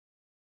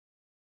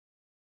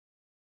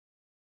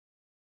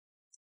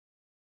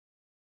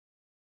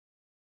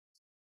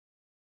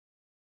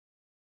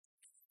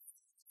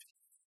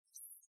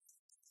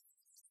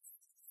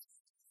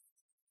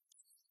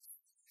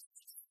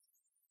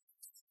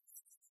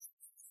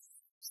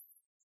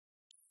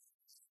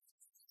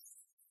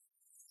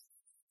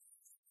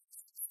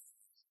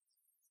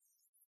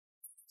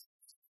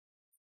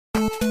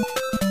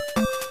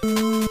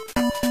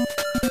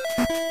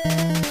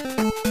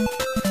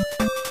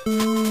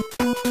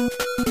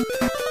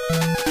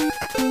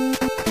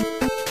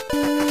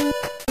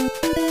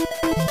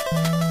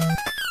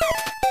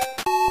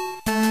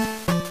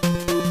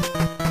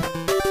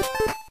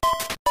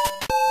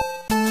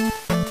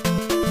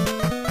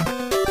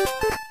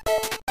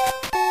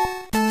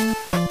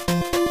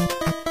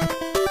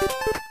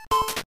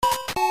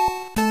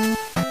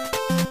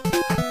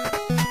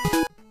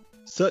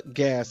Suck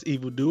gas,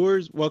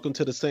 evildoers. Welcome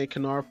to the St.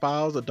 Canard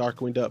Files, a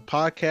Darkwing Duck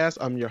podcast.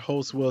 I'm your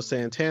host, Will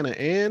Santana,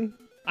 and...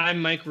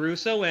 I'm Mike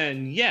Russo,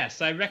 and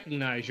yes, I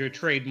recognize your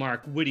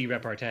trademark witty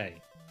repartee.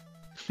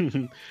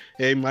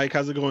 Hey, Mike,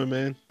 how's it going,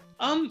 man?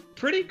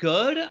 Pretty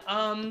good.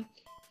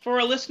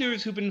 For our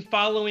listeners who've been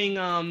following,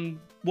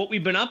 what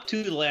we've been up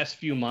to the last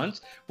few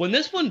months, when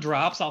this one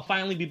drops, I'll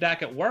finally be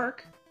back at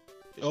work.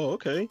 Oh,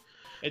 okay.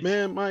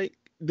 Man, Mike,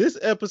 this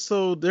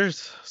episode,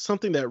 there's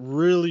something that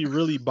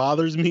really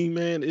bothers me,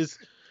 man. It's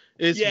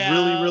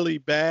really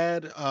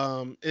bad.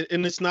 And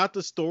it's not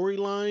the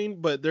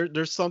storyline, but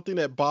there's something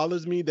that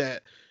bothers me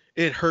that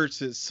it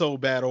hurts it so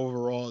bad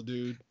overall,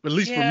 dude. At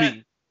least for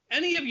me.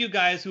 Any of you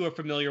guys who are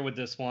familiar with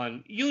this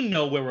one, you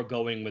know where we're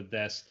going with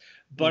this.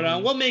 But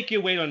we'll make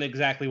you wait on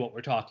exactly what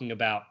we're talking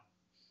about.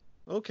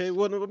 Okay,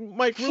 well,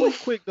 Mike, really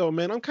quick, though,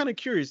 man. I'm kind of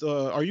curious.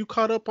 Are you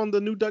caught up on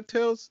the new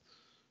Ducktales?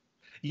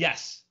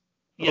 Yes.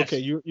 Okay,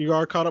 you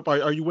are caught up.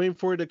 Are you waiting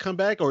for it to come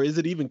back, or is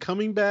it even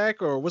coming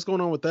back, or what's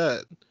going on with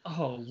that?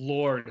 Oh,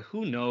 Lord,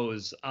 who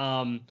knows?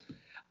 I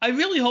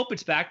really hope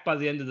it's back by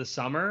the end of the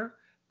summer,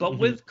 but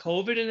with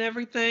COVID and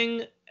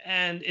everything,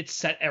 and it's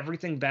set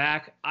everything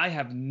back, I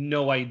have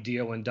no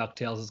idea when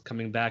DuckTales is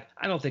coming back.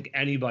 I don't think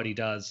anybody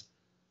does.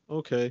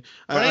 Okay.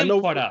 But I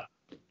know caught up.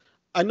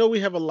 I know we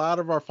have a lot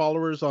of our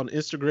followers on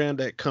Instagram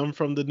that come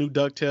from the new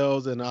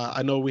DuckTales, and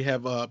I know we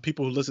have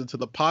people who listen to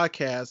the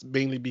podcast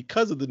mainly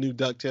because of the new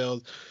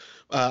DuckTales.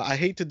 I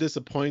hate to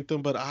disappoint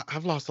them, but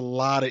I've lost a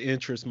lot of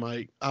interest,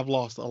 Mike. I've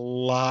lost a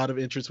lot of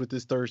interest with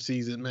this third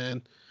season,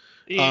 man.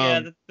 Yeah,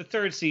 the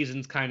third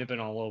season's kind of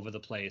been all over the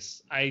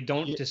place. I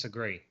don't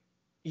disagree.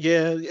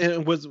 Yeah,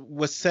 and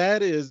what's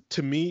sad is,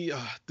 to me,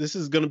 this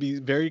is going to be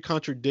very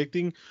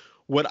contradicting.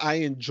 What I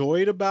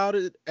enjoyed about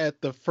it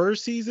at the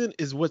first season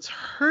is what's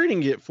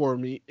hurting it for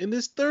me in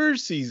this third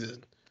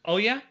season. Oh,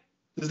 yeah?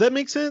 Does that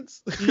make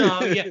sense? No,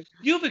 yeah.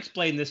 You've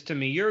explained this to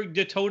me. You're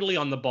totally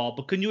on the ball,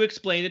 but can you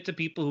explain it to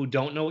people who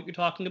don't know what you're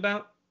talking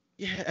about?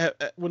 Yeah,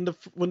 when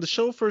the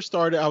show first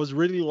started, I was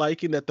really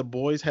liking that the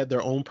boys had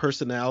their own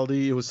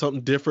personality. It was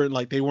something different.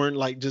 Like, they weren't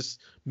like just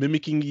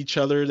mimicking each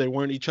other. They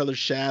weren't each other's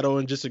shadow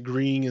and just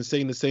agreeing and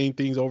saying the same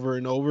things over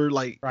and over.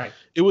 Like, right.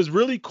 It was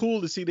really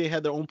cool to see they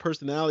had their own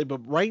personality.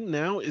 But right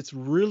now, it's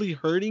really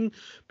hurting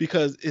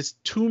because it's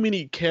too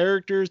many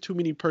characters, too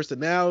many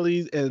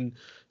personalities, and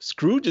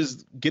Scrooge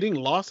is getting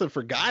lost and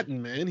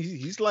forgotten, man.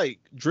 He's like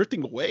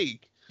drifting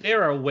away.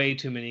 There are way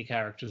too many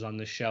characters on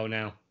this show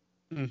now.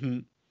 Mm-hmm.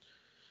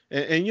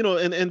 And you know,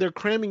 and they're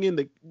cramming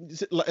in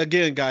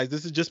again, guys,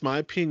 this is just my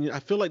opinion. I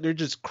feel like they're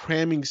just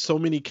cramming so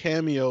many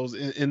cameos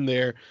in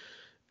there.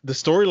 The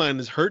storyline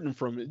is hurting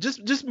from it.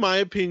 Just my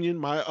opinion,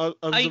 my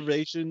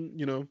observation,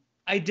 you know.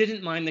 I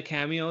didn't mind the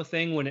cameo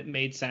thing when it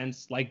made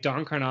sense. Like,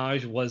 Don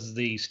Carnage was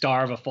the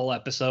star of a full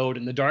episode,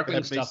 and the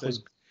Darkwing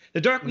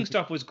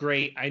stuff was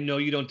great. I know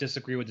you don't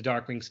disagree with the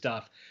Darkwing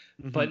stuff,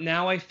 but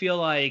now I feel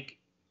like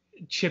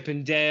Chip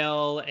and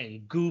Dale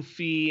and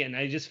Goofy, and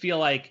I just feel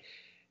like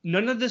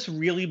none of this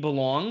really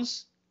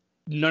belongs.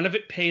 None of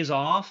it pays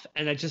off,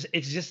 and it's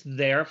just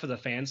there for the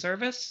fan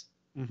service.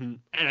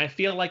 And I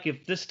feel like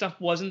if this stuff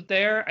wasn't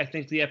there, I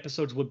think the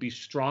episodes would be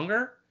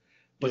stronger.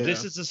 But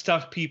this is the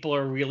stuff people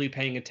are really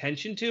paying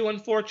attention to,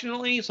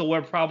 unfortunately. So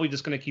we're probably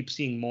just going to keep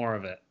seeing more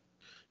of it.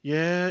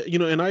 Yeah, you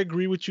know, and I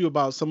agree with you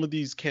about some of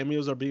these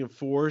cameos are being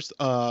forced.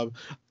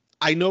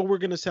 I know we're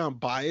going to sound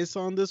biased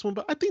on this one,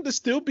 but I think the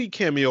Still Beat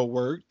cameo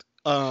worked.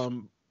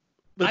 But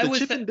the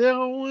Chip and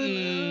Dale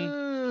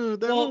one...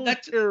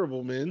 that's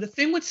terrible, man. The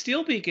thing with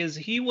Steelbeak is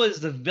he was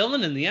the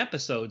villain in the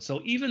episode.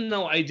 So even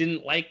though I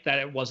didn't like that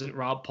it wasn't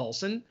Rob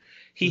Paulsen,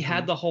 he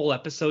had the whole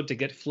episode to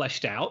get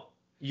fleshed out.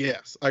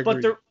 Yes, I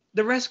agree. But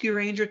the Rescue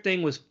Ranger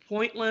thing was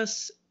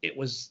pointless.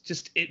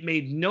 It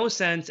made no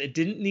sense. It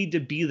didn't need to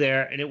be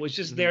there. And it was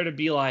just there to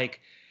be like,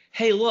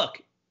 hey,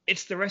 look,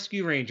 it's the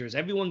Rescue Rangers.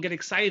 Everyone get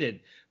excited.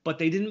 But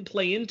they didn't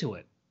play into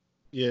it.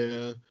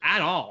 Yeah.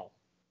 At all.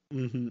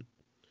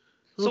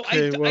 So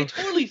okay, I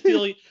totally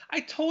feel you.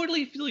 I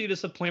totally feel your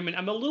disappointment.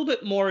 I'm a little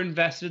bit more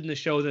invested in the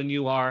show than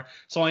you are,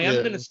 so I am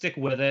going to stick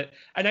with it.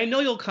 And I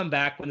know you'll come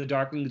back when the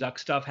Darkwing Duck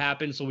stuff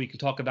happens, so we can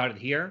talk about it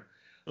here.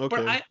 Okay.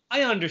 But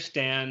I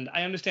understand.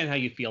 I understand how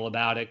you feel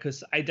about it,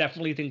 because I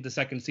definitely think the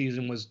second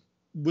season was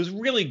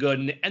really good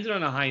and it ended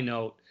on a high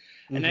note.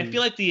 And I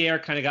feel like the air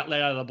kind of got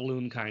let out of the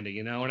balloon, kind of.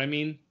 You know what I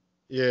mean?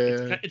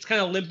 Yeah. It's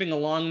kind of limping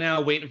along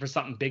now, waiting for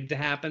something big to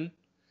happen,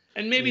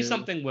 and maybe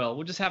something will.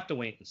 We'll just have to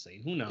wait and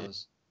see. Who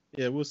knows?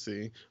 Yeah, we'll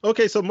see.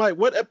 Okay, so Mike,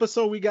 what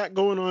episode we got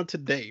going on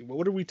today?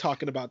 What are we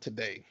talking about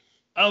today?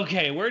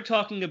 Okay, we're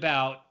talking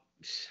about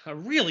a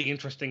really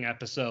interesting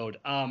episode.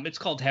 It's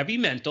called Heavy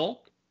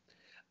Mental,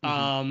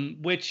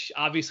 which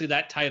obviously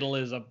that title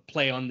is a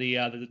play on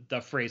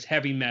the phrase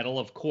heavy metal,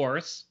 of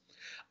course.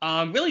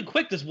 Really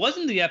quick, this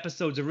wasn't the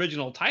episode's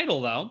original title,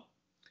 though.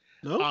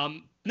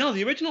 No? No,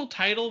 the original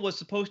title was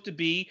supposed to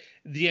be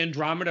The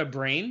Andromeda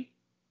Brain.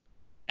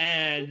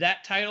 And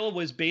that title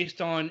was based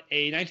on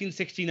a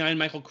 1969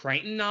 Michael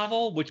Crichton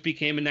novel, which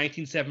became a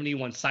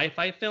 1971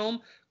 sci-fi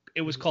film.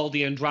 It was called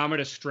The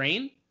Andromeda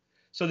Strain.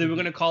 So they were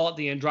going to call it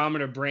the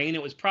Andromeda Brain.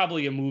 It was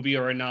probably a movie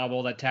or a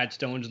novel that Tad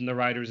Stones and the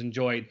writers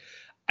enjoyed.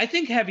 I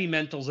think Heavy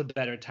Mental's a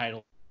better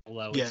title,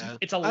 though. Yeah,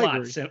 it's a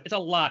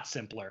lot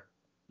simpler.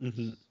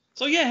 Mm-hmm.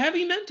 So yeah,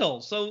 Heavy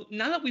Mental. So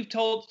now that we've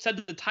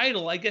said the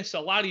title, I guess a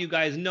lot of you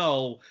guys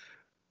know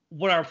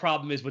what our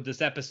problem is with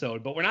this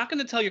episode, but we're not going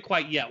to tell you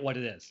quite yet what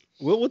it is.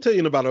 We'll tell you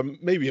in about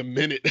maybe a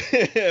minute.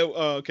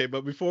 Okay,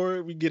 but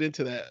before we get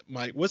into that,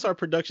 Mike, what's our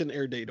production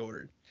air date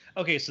order?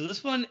 Okay, so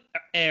this one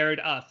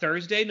aired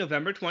Thursday,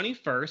 November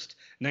 21st,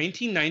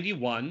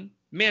 1991.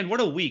 Man,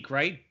 what a week,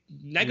 right?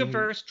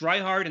 Negaverse, Dry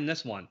Hard, and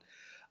this one.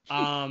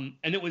 And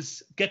it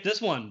was, get this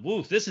one,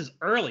 woof, this is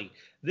early.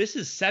 This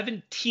is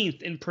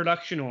 17th in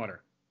production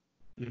order.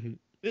 Mm-hmm.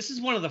 This is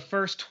one of the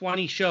first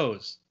 20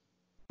 shows.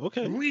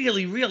 Okay.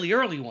 Really, really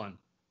early one.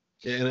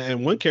 Yeah,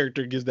 and one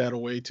character gives that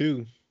away,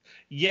 too.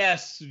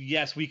 Yes,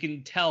 we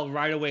can tell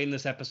right away in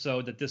this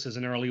episode that this is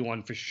an early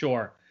one for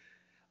sure.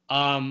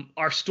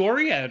 Our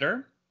story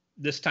editor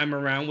this time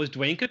around was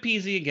Dwayne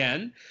Capizzi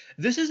again.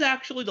 This is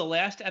actually the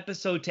last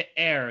episode to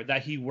air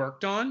that he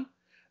worked on,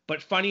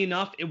 but funny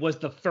enough, it was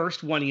the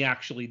first one he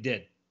actually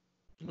did.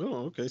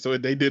 Oh, okay. So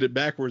they did it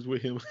backwards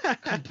with him.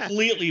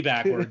 Completely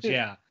backwards,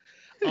 yeah.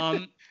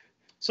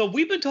 So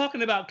we've been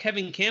talking about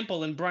Kevin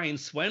Campbell and Brian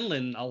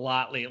Swenlin a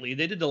lot lately.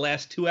 They did the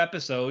last 2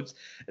 episodes.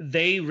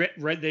 They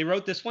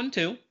wrote this one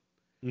too.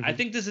 Mm-hmm. I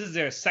think this is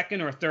their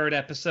second or third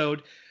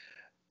episode.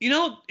 You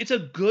know, it's a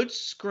good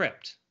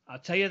script. I'll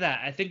tell you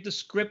that. I think the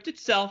script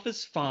itself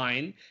is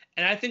fine,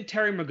 and I think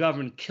Terry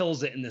McGovern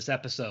kills it in this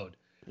episode.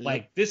 Mm-hmm.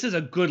 Like, this is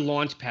a good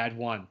Launchpad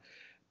one.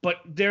 But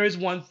there is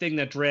one thing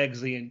that drags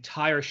the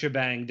entire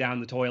shebang down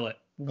the toilet.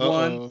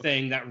 One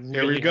thing that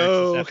really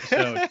hurts this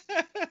episode.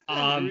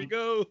 Here we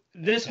go.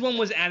 This one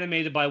was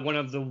animated by one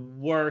of the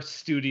worst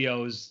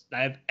studios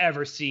I've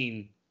ever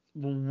seen.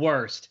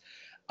 Worst.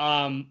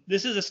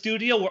 This is a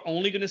studio we're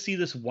only going to see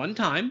this one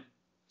time.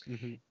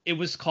 Mm-hmm. It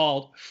was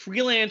called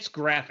Freelance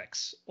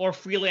Graphics or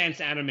Freelance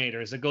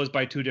Animators. It goes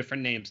by 2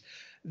 different names.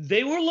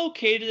 They were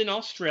located in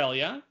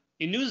Australia,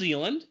 in New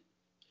Zealand.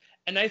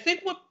 And I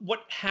think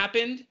what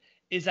happened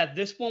is that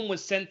this one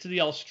was sent to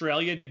the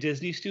Australia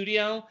Disney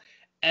studio.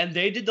 And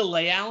they did the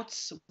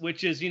layouts,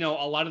 which is, a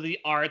lot of the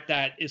art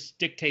that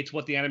dictates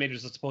what the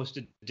animators are supposed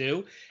to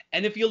do.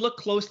 And if you look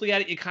closely at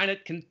it, you kind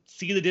of can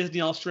see the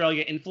Disney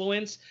Australia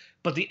influence.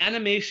 But the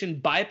animation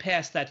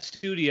bypassed that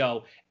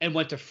studio and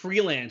went to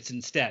Freelance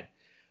instead.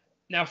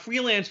 Now,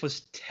 Freelance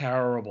was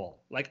terrible.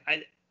 Like,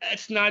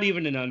 that's not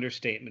even an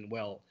understatement,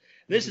 Will.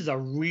 This is a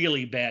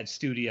really bad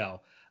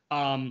studio.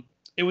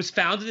 It was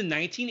founded in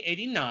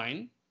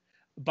 1989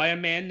 by a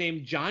man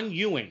named John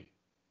Ewing.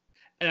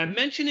 And I'm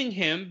mentioning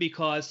him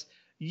because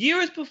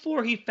years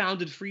before he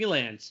founded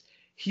Freelance,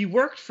 he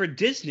worked for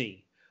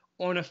Disney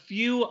on a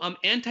few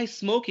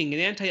anti-smoking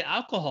and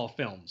anti-alcohol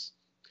films.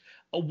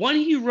 One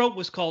he wrote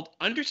was called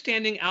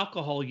Understanding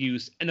Alcohol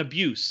Use and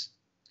Abuse.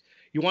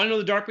 You want to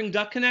know the Darkwing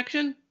Duck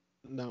connection?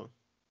 No.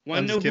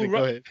 Want to know who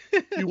wrote?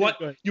 You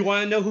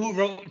want to know who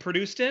wrote and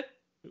produced it?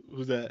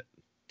 Who's that?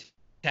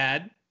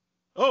 Tad.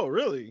 Oh,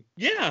 really?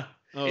 Yeah.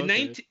 In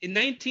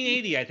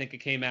 1980, I think it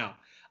came out.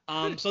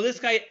 So this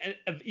guy,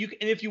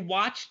 if you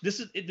watch, this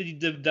is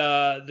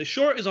the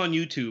short is on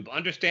YouTube.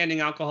 Understanding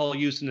Alcohol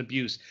Use and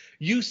Abuse.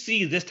 You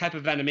see this type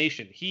of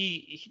animation.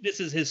 This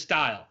is his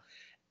style,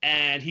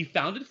 and he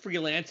founded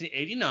Freelance in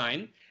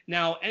 '89.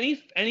 Now,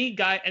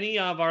 any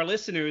of our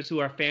listeners who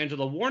are fans of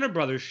the Warner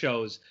Brothers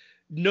shows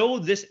know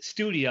this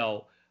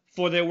studio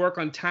for their work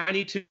on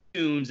Tiny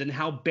Toons and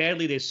how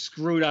badly they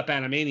screwed up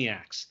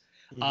Animaniacs.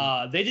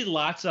 Mm-hmm. They did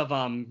lots of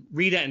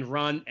Rita and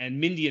Run and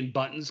Mindy and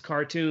Buttons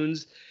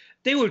cartoons.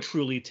 They were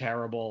truly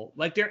terrible.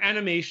 Like, their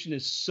animation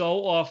is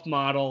so off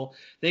model.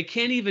 They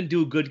can't even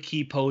do good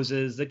key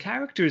poses. The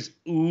characters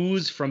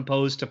ooze from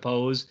pose to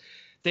pose.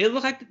 They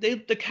look like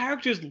the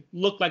characters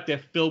look like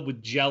they're filled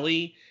with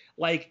jelly.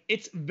 Like,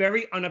 it's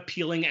very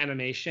unappealing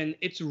animation.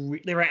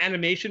 There are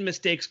animation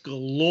mistakes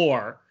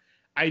galore.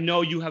 I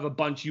know you have a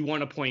bunch you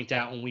want to point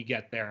out when we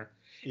get there.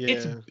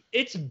 Yeah.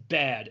 It's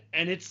bad,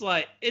 and it's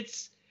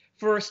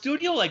for a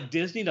studio like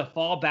Disney to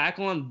fall back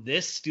on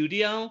this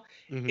studio,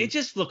 it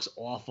just looks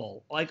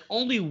awful. Like,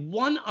 only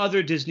one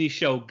other Disney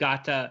show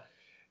got to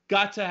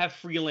have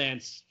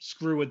Freelance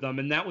screw with them,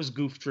 and that was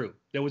Goof Troop.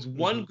 There was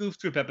one Goof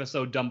Troop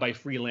episode done by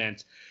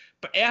Freelance.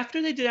 But after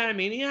they did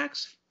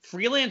Animaniacs,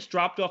 Freelance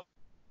dropped off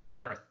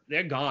Earth.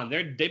 They're gone.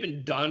 They've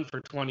been done for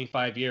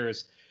 25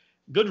 years.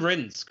 Good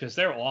riddance, because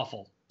they're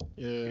awful.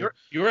 Yeah.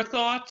 Your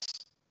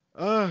thoughts?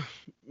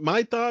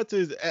 My thoughts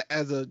is,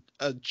 as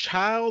a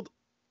child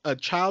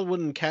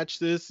wouldn't catch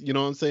this, you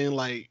know what I'm saying?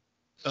 Like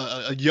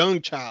a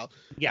young child.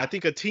 Yeah. I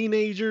think a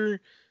teenager,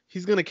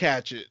 he's going to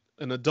catch it.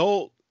 An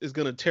adult is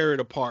going to tear it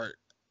apart.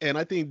 And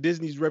I think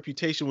Disney's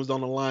reputation was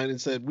on the line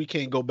and said, we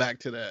can't go back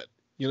to that,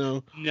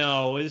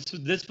 No,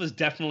 this was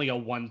definitely a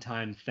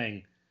one-time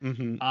thing.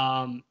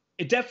 Mm-hmm.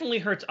 It definitely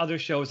hurts other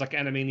shows like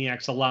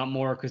Animaniacs a lot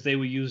more because they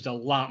were used a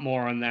lot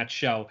more on that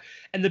show.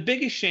 And the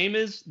biggest shame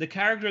is the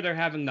character they're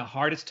having the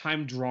hardest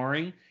time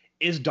drawing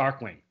is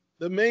Darkwing.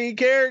 The main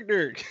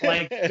character.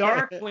 Like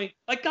Darkwing,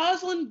 like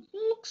Goslin,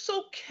 looks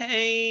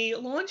okay.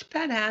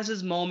 Launchpad has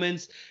his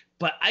moments,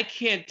 but I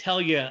can't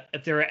tell you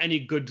if there are any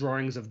good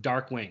drawings of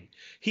Darkwing.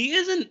 He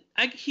isn't.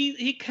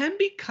 He can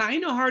be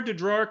kind of hard to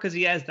draw because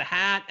he has the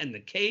hat and the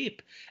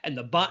cape and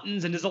the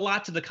buttons, and there's a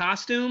lot to the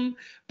costume.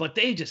 But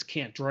they just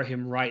can't draw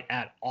him right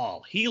at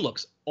all. He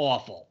looks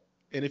awful.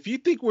 And if you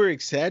think we're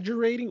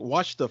exaggerating,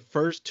 watch the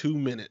first 2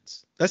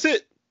 minutes. That's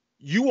it.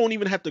 You won't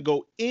even have to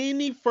go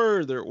any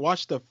further.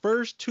 Watch the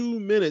first 2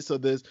 minutes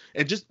of this,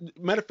 and just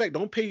matter of fact,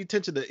 don't pay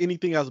attention to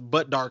anything else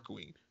but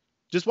Darkwing.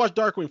 Just watch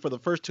Darkwing for the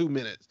first 2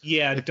 minutes.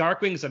 Yeah,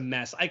 Darkwing's a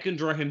mess. I can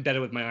draw him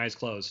better with my eyes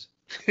closed.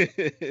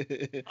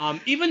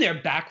 Even their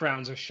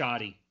backgrounds are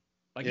shoddy.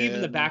 Like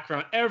even the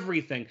background,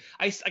 everything.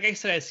 Like I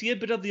said, I see a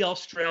bit of the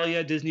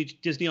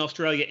Disney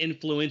Australia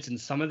influence in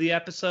some of the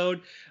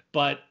episode,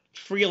 but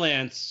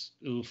freelance,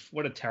 oof,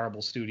 what a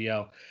terrible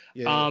studio.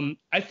 Yeah.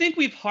 I think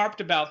we've harped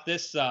about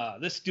this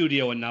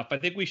studio enough. I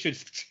think we should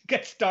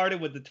get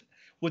started with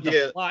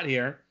the plot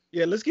here.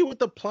 Yeah, let's get with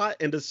the plot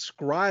and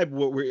describe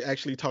what we're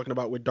actually talking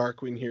about with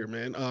Darkwing here,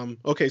 man.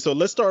 Okay, so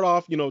let's start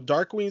off.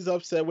 Darkwing's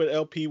upset with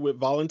LP with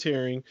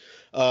volunteering.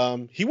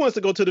 He wants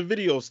to go to the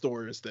video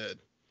store instead.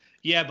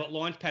 Yeah, but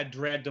Launchpad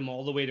dragged him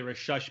all the way to a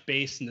shush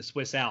base in the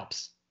Swiss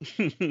Alps.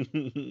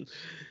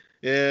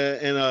 Yeah,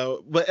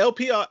 and but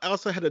LP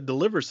also had to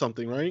deliver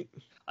something, right?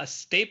 A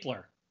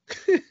stapler.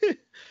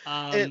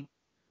 And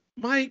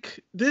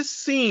Mike, this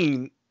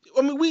scene.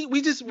 I mean,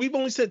 we've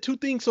only said two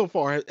things so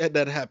far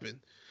that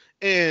happened.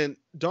 And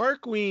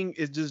Darkwing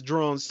is just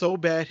drawn so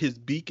bad. His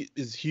beak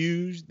is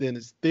huge, then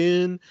it's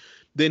thin,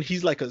 then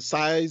he's like a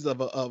size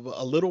of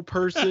a little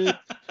person,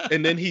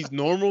 and then he's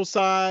normal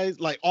size,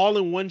 like all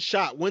in one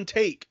shot, one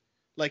take.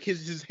 Like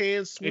his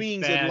hand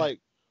swings and like,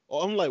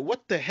 I'm like,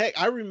 what the heck?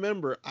 I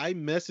remember I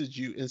messaged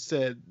you and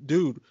said,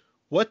 dude,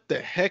 what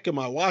the heck am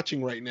I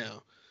watching right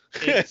now?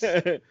 That's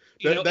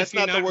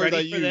not the word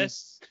I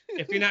use.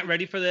 If you're not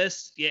ready for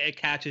this, yeah, it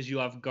catches you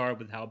off guard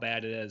with how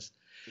bad it is.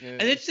 Yeah.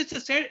 And it's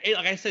just sad.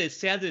 Like I said, it's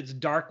sad that it's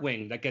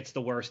Darkwing that gets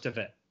the worst of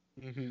it.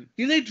 Mm-hmm.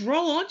 They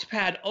draw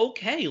Launchpad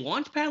okay.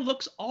 Launchpad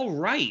looks all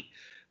right,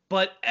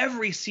 but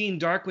every scene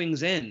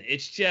Darkwing's in,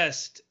 it's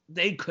just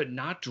they could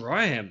not draw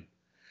him.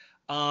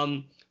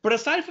 But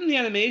aside from the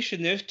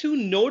animation, there's two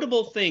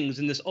notable things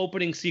in this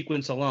opening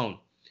sequence alone.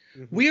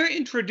 Mm-hmm. We are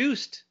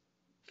introduced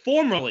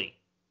formally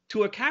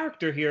to a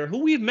character here who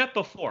we've met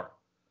before.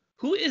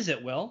 Who is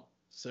it, Will?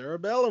 Sara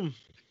Bellum.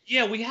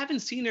 Yeah, we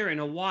haven't seen her in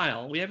a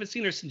while. We haven't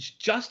seen her since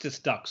Justice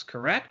Ducks,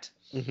 correct?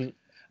 Mm-hmm.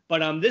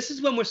 But this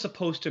is when we're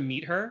supposed to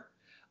meet her.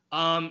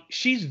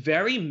 She's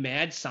very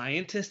mad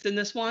scientist in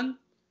this one.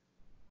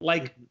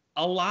 Like,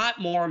 a lot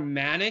more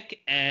manic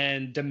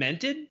and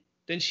demented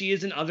than she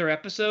is in other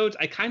episodes.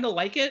 I kind of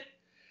like it.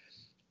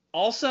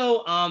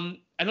 Also, I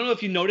don't know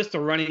if you noticed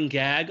the running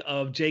gag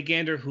of Jay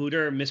Gander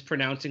Hooter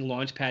mispronouncing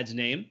Launchpad's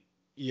name.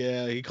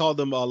 Yeah, he called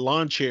him a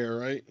lawn chair,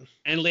 right?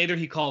 And later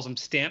he calls him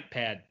Stamp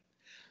Pad.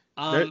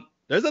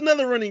 There's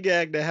another running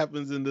gag that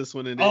happens in this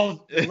one.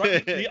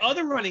 The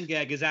other running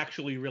gag is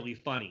actually really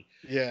funny.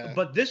 Yeah.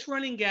 But this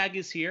running gag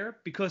is here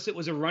because it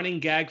was a running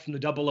gag from the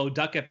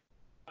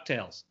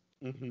Ducktales.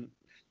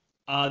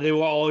 Mm-hmm. They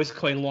were always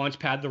calling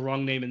Launchpad the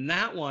wrong name in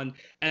that one.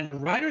 And the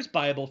Writer's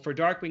Bible for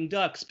Darkwing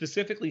Duck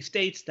specifically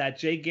states that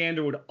Jay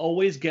Gander would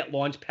always get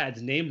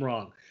Launchpad's name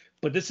wrong.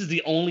 But this is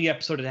the only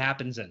episode it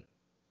happens in.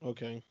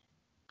 Okay.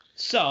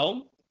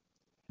 So,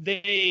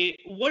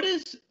 what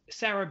is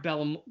Sara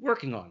Bellum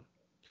working on?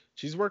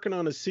 She's working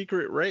on a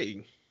secret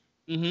ray.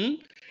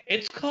 Mm-hmm.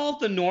 It's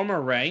called the Norma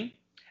Ray.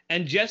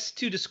 And just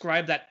to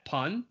describe that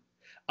pun,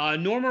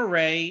 Norma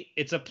Ray,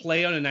 it's a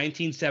play on a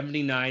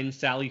 1979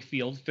 Sally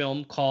Field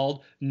film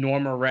called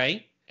Norma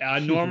Ray.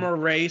 Norma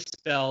Ray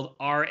spelled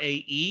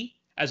R-A-E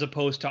as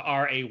opposed to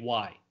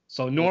R-A-Y.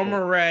 So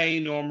Norma Ray.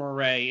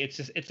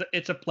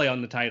 It's a play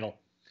on the title.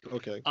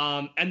 Okay.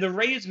 And the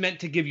ray is meant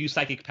to give you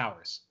psychic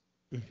powers.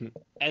 Mm-hmm.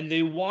 And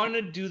they want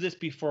to do this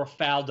before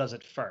FOWL does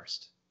it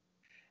first.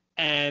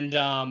 And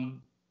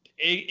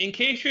in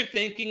case you're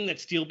thinking that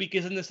Steelbeak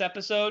is in this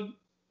episode,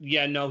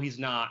 yeah, no, he's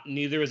not.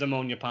 Neither is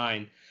Ammonia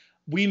Pine.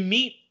 We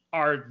meet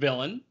our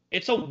villain.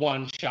 It's a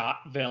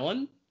one-shot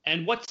villain.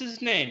 And what's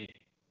his name?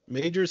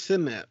 Major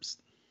Synapse.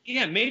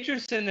 Yeah, Major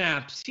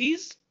Synapse.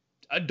 He's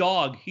a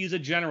dog. He's a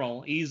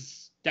general.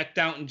 He's decked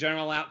out in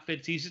general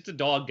outfits. He's just a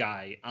dog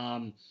guy.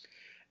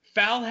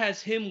 FOWL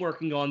has him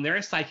working on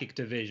their psychic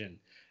division.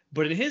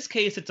 But in his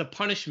case, it's a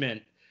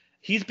punishment.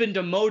 He's been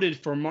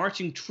demoted for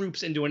marching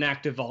troops into an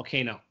active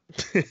volcano.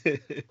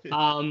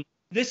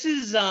 This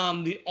is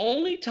the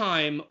only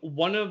time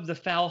one of the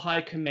FOWL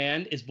High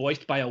Command is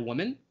voiced by a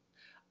woman.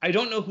 I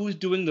don't know who's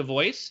doing the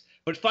voice,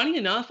 but funny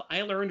enough,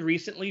 I learned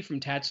recently from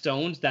Tad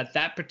Stones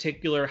that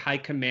particular High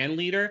Command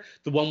leader,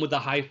 the one with the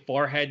high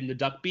forehead and the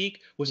duck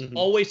beak, was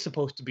always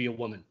supposed to be a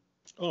woman.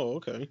 Oh,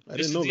 okay. I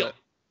didn't know that.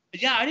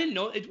 Yeah, I didn't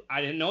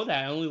know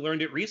that. I only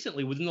learned it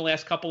recently, within the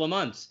last couple of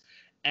months.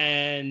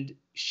 And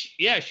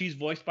she's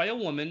voiced by a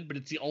woman, but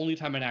it's the only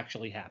time it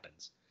actually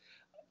happens.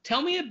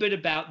 Tell me a bit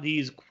about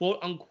these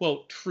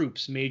quote-unquote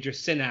troops Major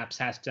Synapse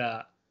has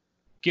to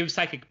give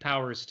psychic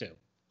powers to.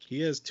 He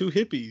has two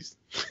hippies.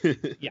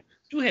 Yeah,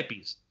 two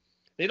hippies.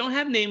 They don't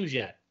have names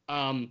yet.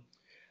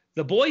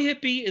 The boy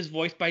hippie is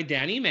voiced by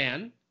Danny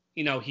Mann.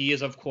 You know, he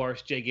is, of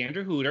course, Jay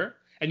Gander Hooter.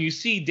 And you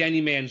see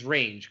Danny Mann's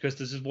range because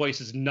his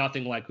voice is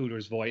nothing like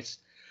Hooter's voice.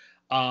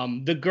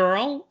 The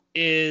girl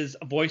is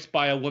voiced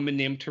by a woman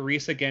named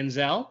Teresa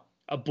Genzel.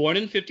 Born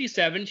in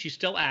 1957. She's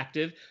still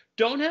active.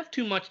 Don't have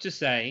too much to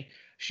say.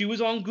 She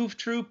was on Goof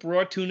Troop,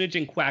 Raw Tunage,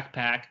 and Quack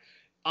Pack.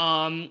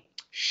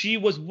 She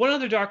was one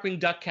other Darkwing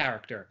Duck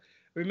character.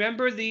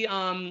 Remember her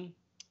name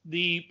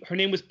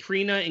was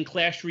Prina in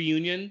Clash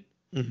Reunion?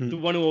 Mm-hmm. The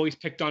one who always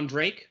picked on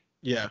Drake?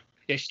 Yeah.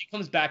 Yeah, she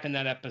comes back in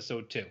that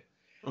episode too.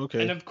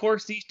 Okay. And of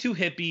course, these two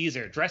hippies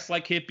are dressed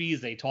like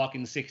hippies. They talk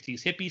in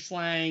 60s hippie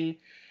slang.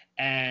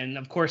 And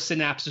of course,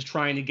 Synapse is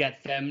trying to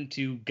get them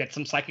to get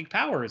some psychic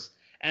powers.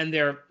 And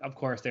they're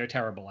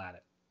terrible at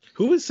it.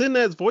 Who is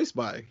Synapse voiced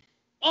by?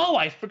 Oh,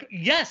 I forgot.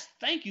 Yes,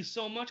 thank you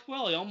so much,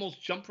 Will. I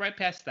almost jumped right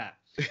past that.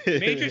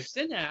 Major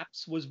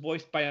Synapse was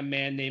voiced by a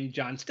man named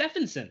John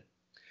Stephenson.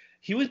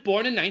 He was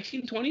born in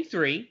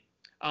 1923.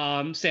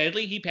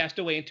 Sadly, he passed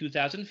away in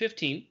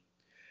 2015.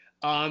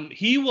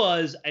 He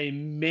was a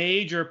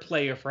major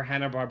player for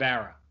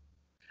Hanna-Barbera.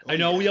 I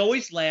know we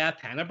always laugh,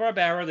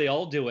 Hanna-Barbera, they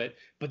all do it.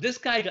 But this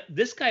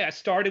guy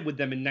started with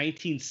them in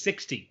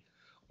 1960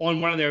 on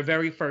one of their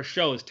very first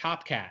shows,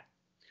 Top Cat.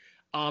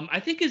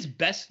 I think his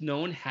best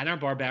known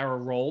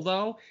Hanna-Barbera role,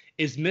 though,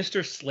 is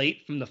Mr.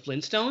 Slate from the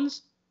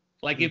Flintstones.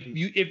 Like,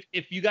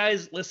 if you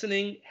guys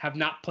listening have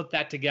not put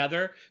that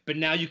together, but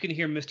now you can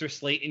hear Mr.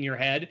 Slate in your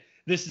head,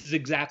 this is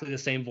exactly the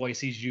same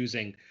voice he's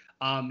using.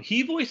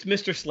 He voiced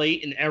Mr.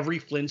 Slate in every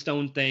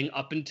Flintstone thing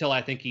up until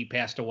I think he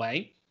passed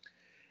away.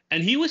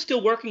 And he was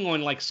still working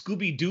on, like,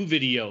 Scooby-Doo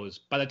videos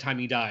by the time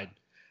he died.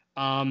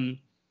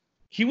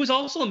 He was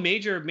also a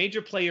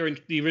major player in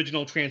the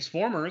original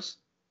Transformers.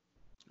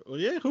 Oh,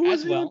 yeah? Who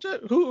was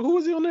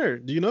he on there?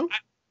 Do you know?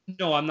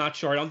 No, I'm not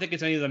sure. I don't think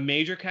it's any of the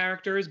major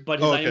characters, but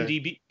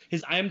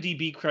his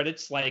IMDb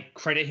credits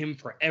credit him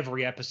for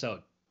every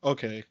episode.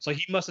 Okay. So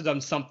he must have done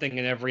something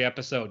in every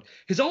episode.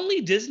 His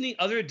only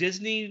other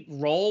Disney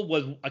role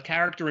was a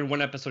character in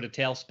one episode of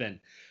Tailspin.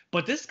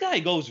 But this guy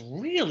goes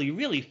really,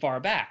 really far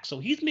back. So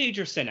he's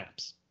Major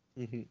Synapse.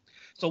 Mm-hmm.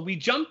 So we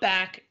jump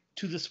back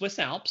to the Swiss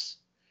Alps,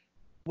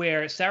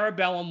 where Sara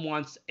Bellum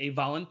wants a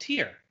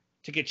volunteer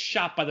to get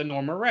shot by the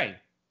Norma Ray.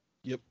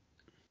 Yep.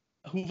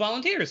 Who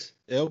volunteers?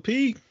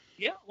 LP.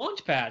 Yeah,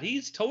 Launchpad.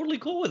 He's totally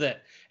cool with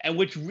it. And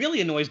which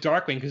really annoys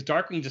Darkwing, because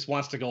Darkwing just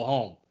wants to go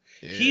home.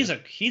 Yeah.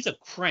 He's a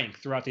crank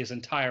throughout this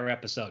entire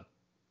episode.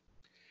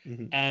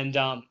 Mm-hmm. And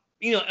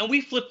and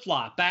we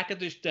flip-flop back at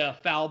the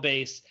FOWL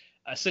base.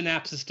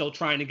 Synapse is still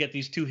trying to get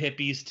these two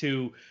hippies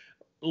to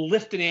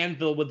lift an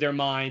anvil with their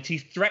minds.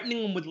 He's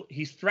threatening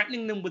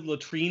them with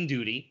latrine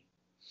duty.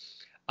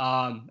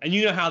 And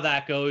you know how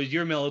that goes.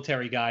 You're a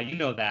military guy, you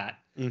know that.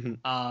 Mm-hmm.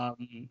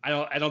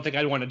 I don't think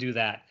I'd want to do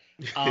that.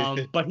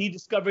 But he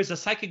discovers the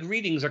psychic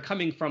readings are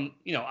coming from,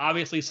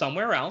 obviously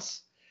somewhere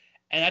else.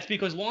 And that's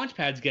because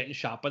Launchpad's getting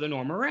shot by the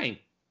Norma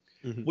Ray,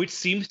 which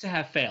seems to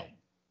have failed.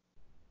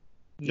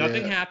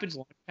 Nothing happens.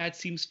 Launchpad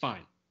seems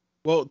fine.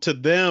 Well, to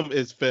them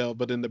it's failed,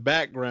 but in the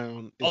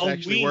background it's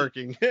actually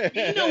working. We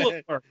know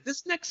it works.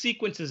 This next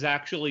sequence is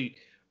actually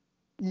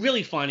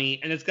really funny,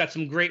 and it's got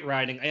some great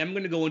writing. I am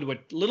going to go into a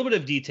little bit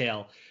of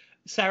detail.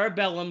 Sara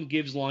Bellum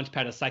gives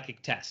Launchpad a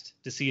psychic test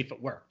to see if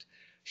it worked.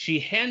 She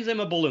hands him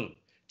a balloon,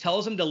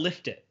 tells him to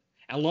lift it,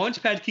 and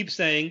Launchpad keeps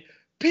saying,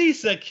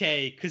 "Piece of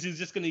cake," because he's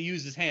just going to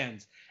use his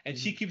hands. And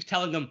she keeps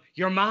telling him,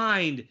 "Your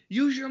mind,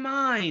 use your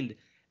mind."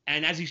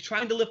 And as he's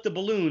trying to lift the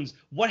balloons,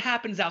 what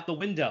happens out the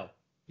window?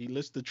 He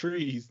lifts the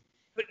trees.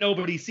 But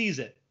nobody sees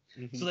it.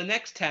 Mm-hmm. So the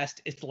next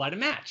test is to light a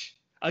match.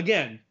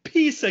 Again,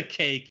 piece of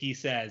cake, he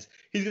says.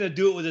 He's going to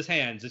do it with his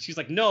hands. And she's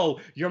like, "No,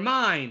 your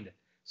mind."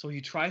 So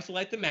he tries to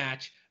light the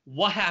match.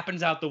 What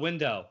happens out the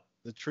window?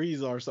 The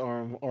trees are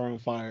on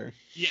fire.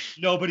 Yeah,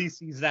 nobody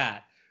sees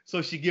that.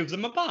 So she gives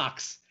him a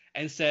box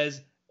and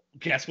says,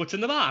 "Guess what's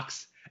in the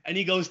box?" And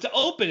he goes to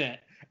open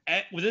it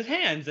with his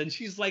hands. And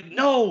she's like,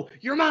 "No,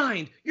 your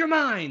mind, your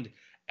mind."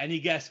 And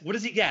what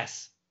does he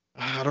guess?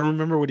 I don't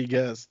remember what he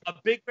guessed. A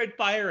big red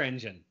fire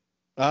engine.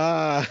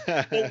 But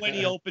when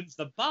he opens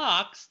the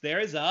box,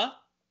 there's a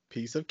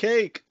piece of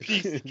cake.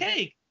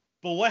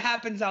 But what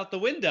happens out the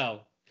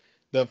window?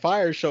 The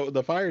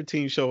fire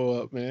team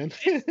show up, man.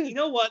 You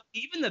know what?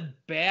 Even the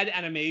bad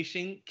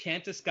animation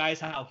can't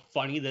disguise how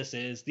funny this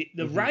is.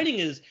 The writing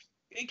is...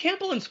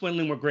 Campbell and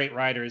Swinlin were great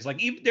writers.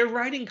 Like, their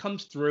writing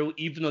comes through,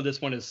 even though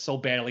this one is so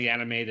badly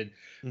animated.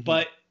 Mm-hmm.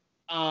 But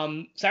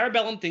Sara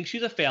Bellum thinks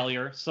she's a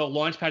failure, so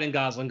Launchpad and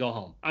Goslin go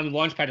home.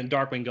 Launchpad and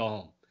Darkwing go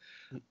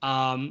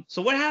home.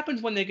 So what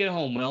happens when they get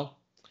home, Will?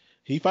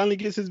 He finally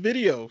gets his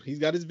video. He's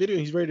got his video.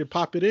 He's ready to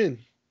pop it in.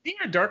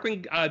 Yeah,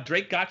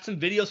 Drake got some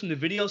videos from the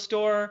video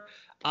store.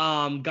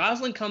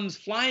 Goslin comes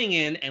flying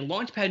in, and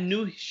Launchpad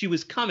knew she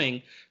was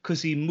coming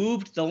because he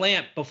moved the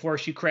lamp before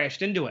she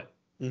crashed into it.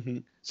 Mm-hmm.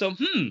 So,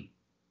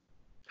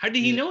 how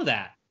did he know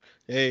that?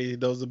 Hey,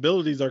 those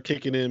abilities are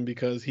kicking in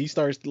because he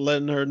starts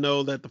letting her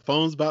know that the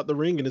phone's about to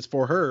ring and it's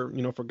for her,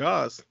 for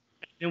Goz.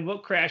 And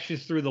what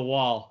crashes through the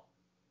wall?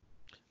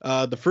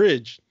 The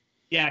fridge.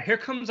 Yeah, here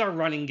comes our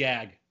running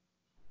gag.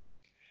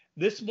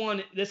 This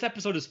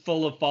episode is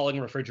full of falling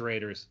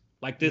refrigerators.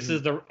 Like, this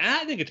is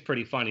I think it's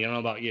pretty funny. I don't know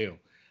about you.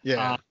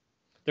 Yeah.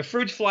 The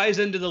fridge flies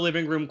into the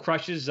living room,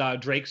 crushes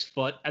Drake's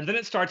foot, and then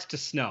it starts to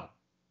snow.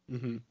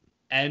 Mm-hmm.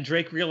 And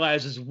Drake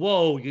realizes,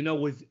 whoa,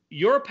 with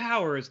your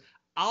powers,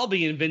 I'll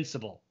be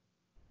invincible.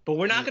 But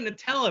we're not going to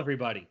tell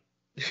everybody.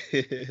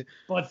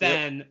 But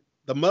then...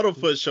 The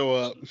Muddlefoot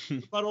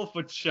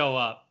show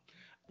up.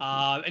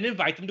 And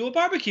invite them to a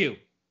barbecue.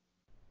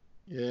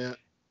 Yeah.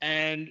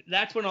 And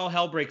that's when all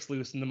hell breaks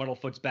loose in the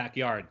Muddlefoot's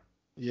backyard.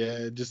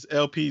 Yeah, just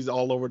LPs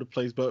all over the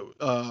place. But,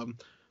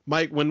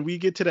 Mike, when we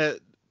get to that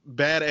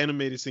bad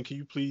animated scene, can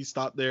you please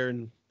stop there?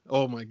 And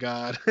oh, my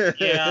God.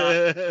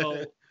 Yeah.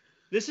 So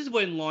this is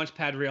when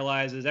Launchpad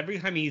realizes every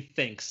time he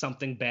thinks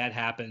something bad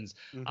happens,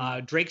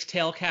 Drake's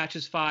tail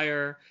catches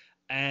fire.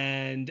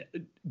 And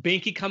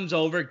Binky comes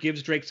over,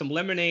 gives Drake some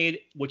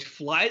lemonade, which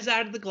flies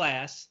out of the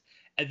glass.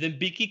 And then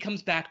Binky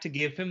comes back to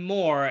give him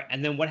more.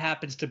 And then what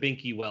happens to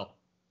Binky, Will?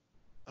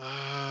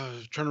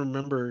 Trying to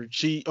remember.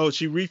 She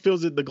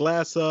refills the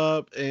glass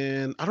up,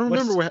 and I don't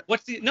remember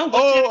what's the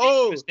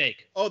animation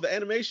mistake? Oh, the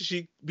animation.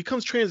 She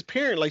becomes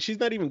transparent, like she's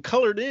not even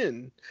colored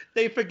in.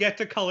 They forget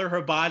to color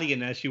her body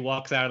in as she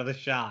walks out of the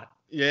shot.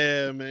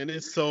 Yeah, man,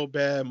 it's so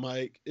bad,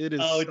 Mike. It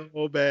is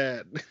so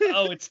bad.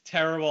 Oh, it's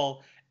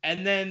terrible.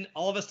 And then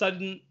all of a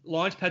sudden,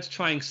 Launchpad's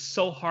trying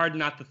so hard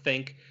not to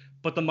think,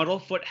 but the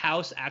Muddlefoot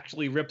house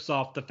actually rips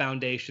off the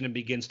foundation and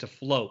begins to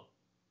float.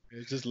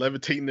 It's just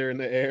levitating there in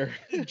the air.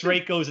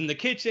 Drake goes in the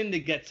kitchen to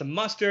get some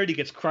mustard. He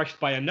gets crushed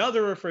by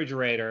another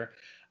refrigerator.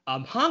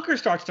 Honker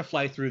starts to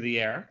fly through the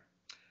air.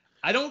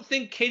 I don't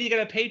think Katie got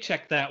a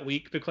paycheck that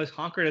week because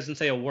Honker doesn't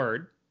say a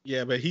word.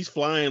 Yeah, but he's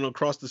flying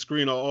across the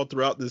screen all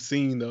throughout the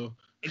scene, though.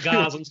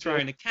 Gosling's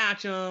trying to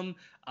catch him.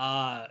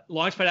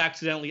 Launchpad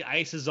accidentally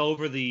ices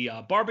over the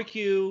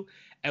barbecue.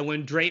 And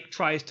when Drake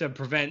tries to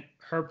prevent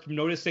her from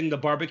noticing, the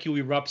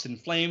barbecue erupts in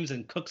flames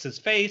and cooks his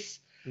face.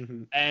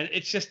 Mm-hmm. And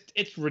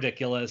it's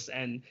ridiculous.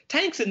 And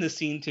Tank's in the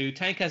scene too.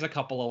 Tank has a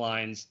couple of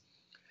lines.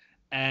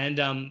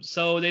 And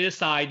so they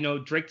decide,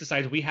 Drake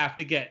decides we have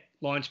to get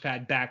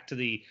Launchpad back to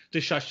the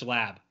Shush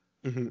lab.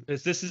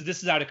 Because this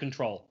is out of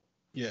control.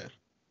 Yeah.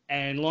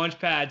 And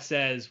Launchpad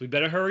says, we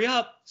better hurry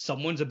up.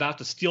 Someone's about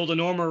to steal the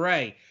Norma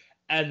Ray.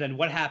 And then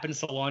what happens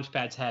to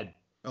Launchpad's head?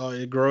 Oh,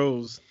 it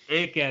grows.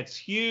 It gets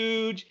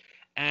huge.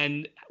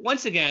 And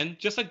once again,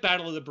 just like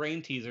Battle of the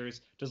Brain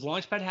teasers, does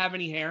Launchpad have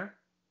any hair?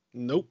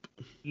 Nope.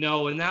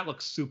 No, and that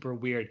looks super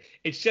weird.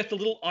 It's just a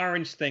little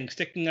orange thing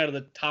sticking out of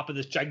the top of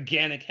this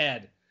gigantic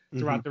head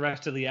throughout the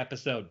rest of the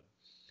episode.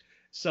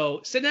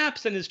 So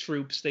Synapse and his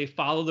troops, they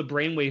follow the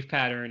brainwave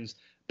patterns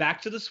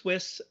back to the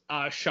Swiss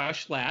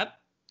Shush lab.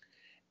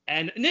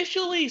 And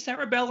initially,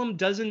 Sara Bellum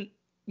doesn't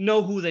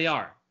know who they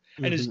are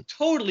and is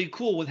totally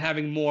cool with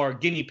having more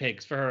guinea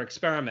pigs for her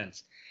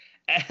experiments.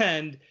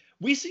 And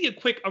we see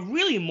a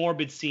really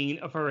morbid scene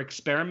of her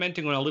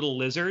experimenting on a little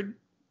lizard.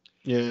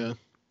 Yeah.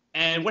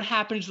 And what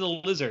happens to the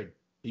lizard?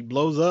 He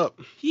blows up.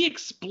 He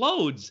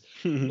explodes.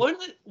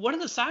 One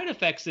of the side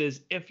effects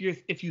is if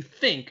you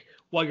think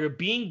while you're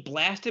being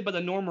blasted by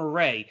the Norma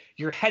Ray,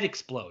 your head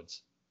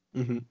explodes.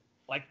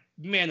 Like,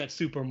 man, that's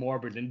super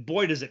morbid. And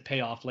boy, does it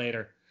pay off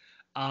later.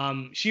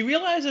 She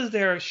realizes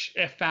they're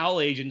FOWL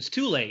agents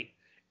too late.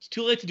 It's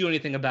too late to do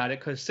anything about it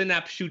because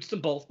Synapse shoots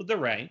them both with the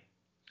ray.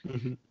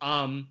 Darkwing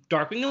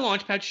and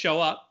Launchpad show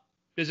up.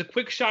 There's a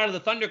quick shot of the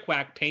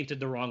Thunderquack painted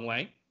the wrong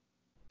way.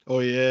 Oh,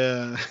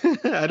 yeah.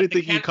 I didn't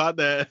think you caught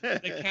that.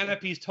 The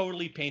canopy's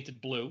totally painted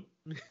blue.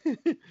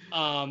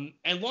 And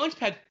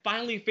Launchpad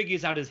finally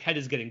figures out his head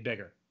is getting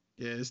bigger.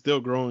 Yeah, it's still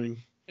growing.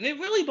 And it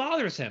really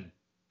bothers him.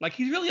 Like,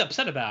 he's really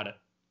upset about it.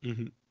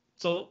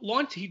 So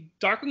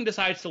Darkwing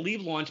decides to leave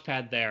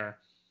Launchpad there,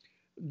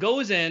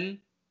 goes in,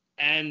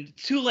 and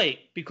too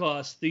late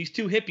because these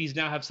two hippies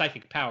now have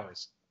psychic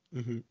powers.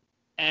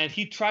 And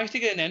he tries to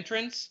get an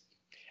entrance,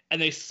 and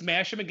they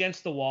smash him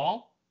against the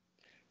wall.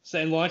 So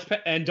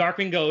and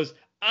Darkwing goes,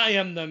 I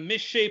am the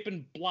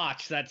misshapen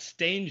blotch that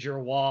stains your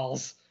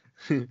walls.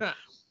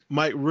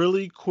 Mike,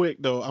 really quick,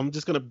 though, I'm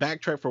just going to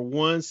backtrack for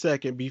 1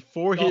 second.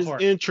 Before his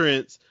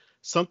entrance,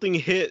 something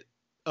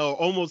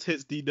almost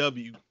hits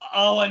DW.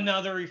 Oh,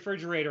 another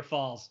refrigerator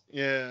falls.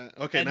 Yeah.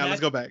 Okay, now let's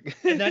go back.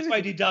 And that's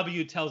why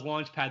DW tells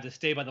Launchpad to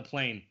stay by the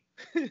plane.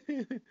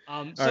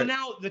 Now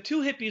the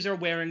two hippies are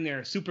wearing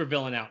their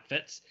supervillain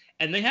outfits,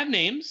 and they have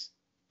names.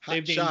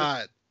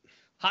 Hotshot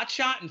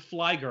and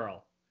Fly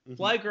Girl.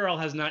 Fly Girl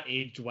has not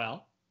aged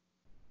well.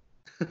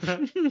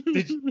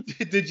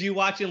 Did you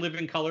watch In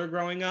Living Color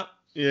growing up?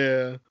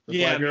 Yeah.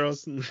 Fly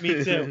Girls.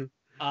 Me too.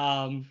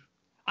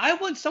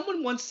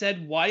 Someone once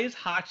said, why is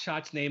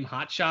Hotshot's name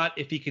Hotshot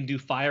if he can do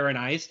fire and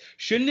ice?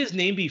 Shouldn't his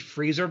name be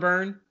Freezer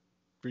Burn?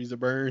 Freezer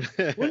Burn.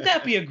 Wouldn't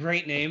that be a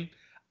great name?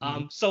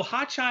 So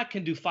Hotshot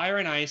can do fire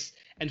and ice,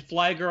 and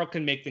Fly Girl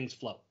can make things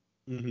float.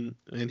 And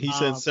he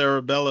said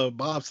Sara Bellum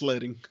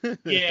bobsledding.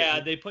 Yeah,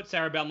 they put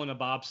Sara Bellum on a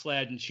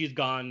bobsled, and she's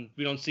gone.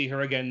 We don't see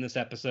her again in this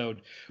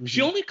episode.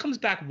 She only comes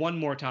back one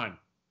more time.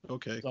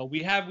 Okay. So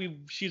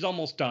she's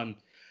almost done.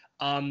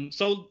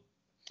 So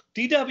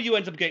DW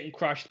ends up getting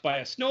crushed by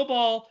a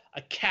snowball,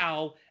 a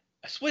cow,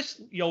 a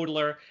Swiss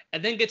yodeler,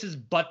 and then gets his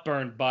butt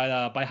burned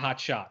by Hot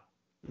Shot.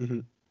 Mm-hmm.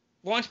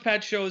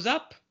 Launchpad shows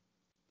up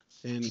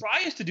and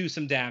tries to do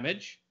some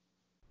damage,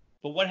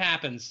 but what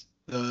happens?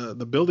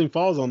 The building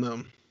falls on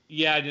them.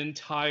 Yeah, an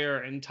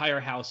entire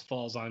house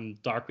falls on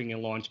Darkwing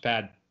and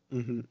Launchpad.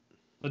 Mm-hmm.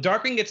 The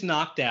Darkwing gets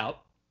knocked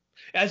out.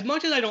 As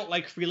much as I don't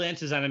like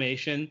Freelance's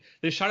animation,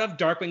 the shot of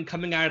Darkwing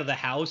coming out of the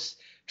house,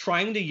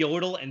 trying to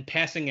yodel and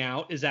passing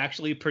out is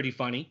actually pretty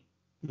funny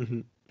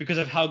because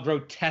of how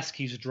grotesque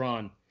he's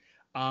drawn.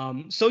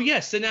 So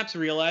yes, Synapse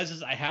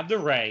realizes I have the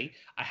Ray,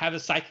 I have the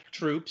Psychic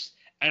Troops,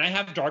 and I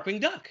have Darkwing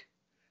Duck.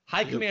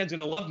 High Command's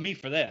gonna love me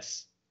for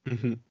this.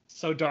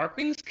 So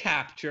Darkwing's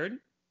captured,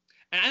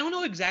 and I don't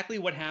know exactly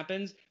what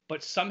happens,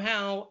 but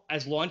somehow,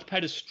 as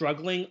Launchpad is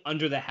struggling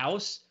under the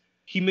house,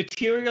 he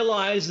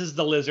materializes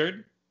the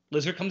lizard.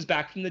 Lizard comes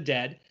back from the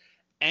dead,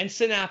 and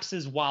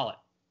Synapse's wallet.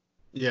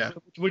 Yeah,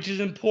 which is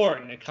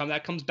important.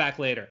 That comes back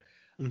later.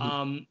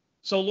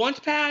 So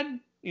Launchpad,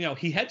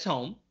 he heads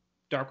home.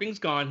 Darkwing's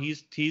gone.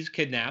 He's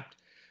kidnapped.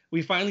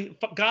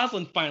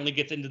 Goslin finally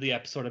gets into the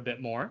episode a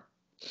bit more.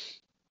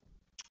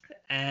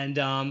 And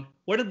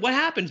what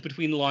happens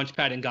between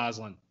Launchpad and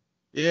Goslin?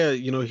 Yeah,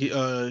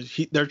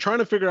 they're trying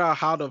to figure out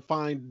how to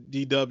find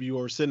DW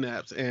or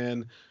Synapse,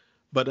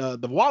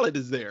 but the wallet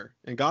is there,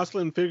 and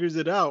Goslin figures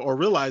it out or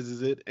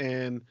realizes it,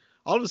 and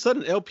all of a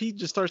sudden LP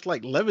just starts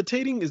like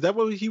levitating. Is that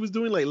what he was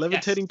doing? Like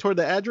levitating toward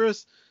the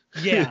address?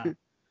 Yeah.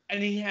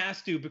 And he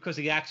has to because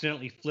he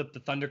accidentally flipped the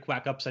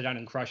Thunderquack upside down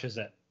and crushes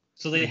it.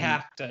 So they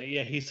have to.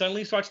 Yeah, he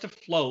suddenly starts to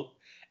float,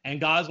 and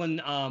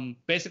Goslin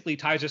basically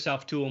ties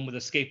herself to him with a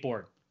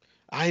skateboard.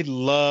 I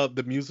love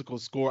the musical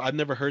score. I've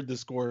never heard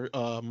this score,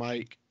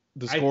 Mike.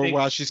 The score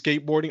while she's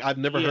skateboarding. I've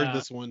never heard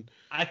this one.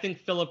 I think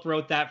Philip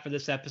wrote that for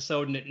this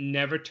episode, and it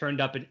never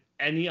turned up in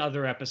any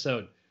other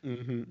episode.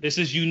 This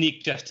is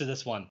unique just to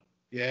this one.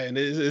 Yeah, and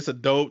it's a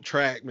dope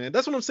track, man.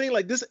 That's what I'm saying.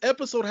 Like, this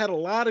episode had a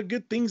lot of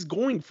good things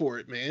going for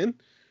it, man.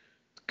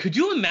 Could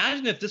you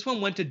imagine if this one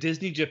went to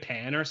Disney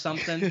Japan or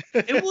something?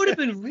 It would have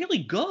been really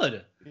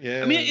good.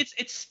 Yeah. I mean,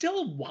 it's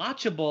still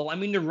watchable. I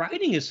mean, the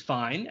writing is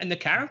fine, and the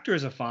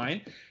characters are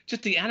fine.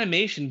 Just the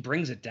animation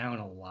brings it down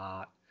a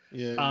lot.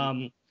 Yeah.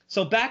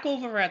 So back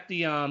over at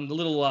the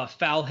little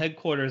FOWL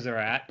headquarters they're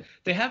at,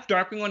 they have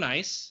Darkwing on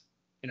ice.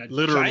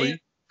 Literally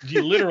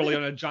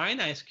on a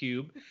giant ice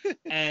cube.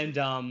 And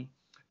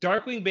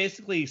Darkwing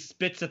basically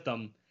spits at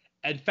them.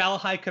 And FOWL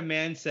High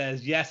Command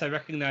says, yes, I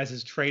recognize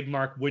his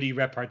trademark witty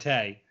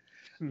repartee.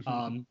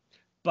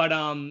 But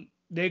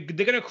they're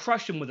going to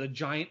crush him with a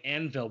giant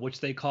anvil,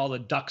 which they call the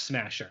Duck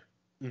Smasher.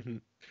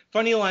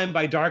 Funny line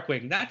by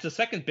Darkwing. That's the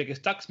second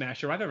biggest Duck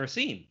Smasher I've ever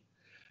seen.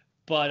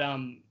 But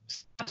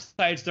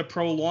decides to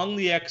prolong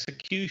the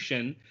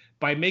execution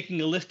by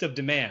making a list of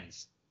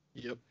demands.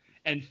 Yep.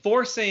 And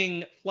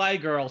forcing Fly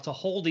Girl to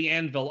hold the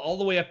anvil all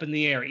the way up in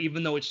the air,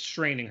 even though it's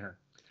straining her.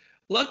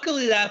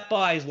 Luckily, that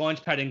buys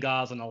Launchpad and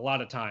Goslin a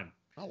lot of time.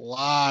 A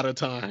lot of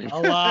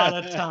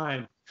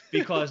time.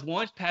 Because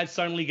Launchpad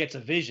suddenly gets a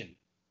vision.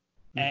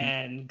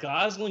 And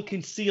Goslin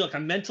can see like a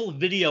mental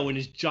video in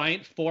his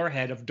giant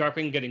forehead of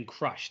Darkwing getting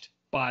crushed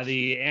by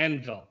the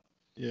anvil.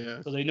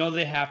 Yeah. So they know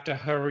they have to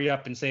hurry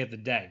up and save the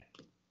day.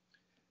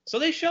 So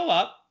they show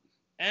up,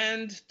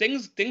 and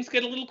things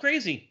get a little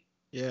crazy.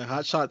 Yeah,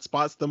 Hotshot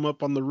spots them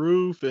up on the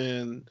roof,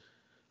 and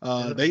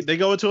they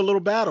go into a little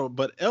battle.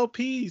 But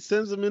LP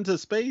sends them into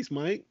space,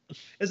 Mike.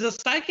 It's a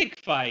psychic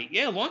fight.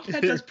 Yeah,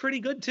 Launchpad does pretty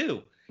good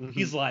too.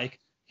 He's like,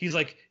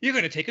 you're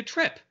gonna take a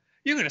trip.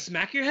 You're gonna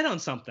smack your head on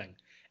something,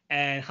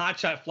 and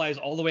Hotshot flies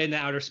all the way into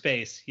outer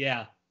space.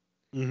 Yeah.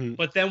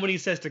 But then when he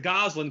says to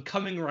Goslin,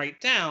 coming right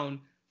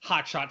down,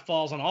 Hotshot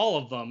falls on all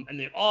of them, and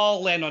they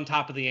all land on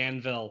top of the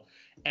anvil.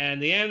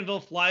 And the anvil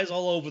flies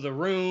all over the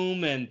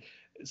room, and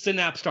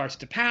Synapse starts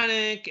to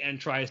panic and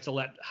tries to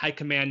let High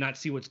Command not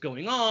see what's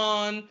going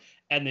on.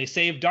 And they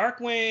save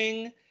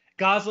Darkwing.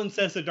 Goslin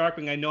says to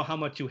Darkwing, I know how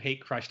much you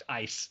hate crushed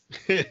ice.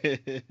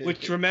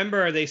 Which,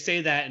 remember, they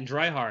say that in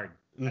Dry Hard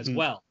as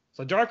well.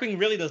 So Darkwing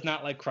really does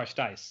not like crushed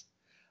ice.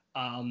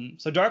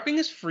 So Darkwing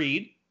is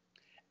freed,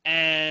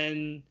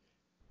 and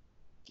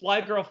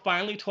Fly Girl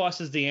finally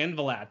tosses the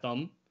anvil at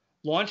them.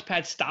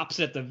 Launchpad stops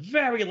it at the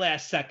very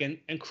last second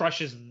and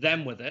crushes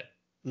them with it.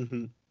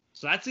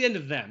 So that's the end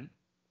of them.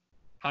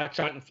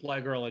 Hotshot and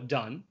Fly Girl are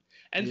done.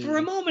 And for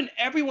a moment,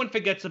 everyone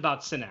forgets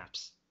about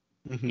Synapse.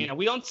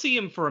 We don't see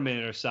him for a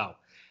minute or so.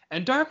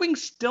 And Darkwing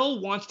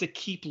still wants to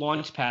keep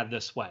Launchpad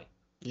this way.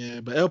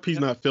 Yeah, but LP's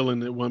not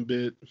feeling it one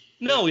bit.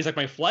 No, he's like,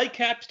 my flight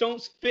caps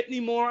don't fit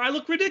anymore. I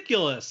look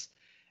ridiculous.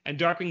 And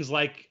Darkwing's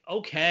like,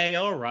 okay,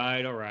 all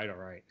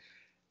right.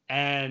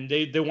 And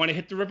they want to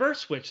hit the reverse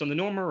switch on the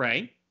normal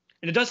Ray.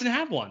 And it doesn't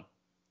have one.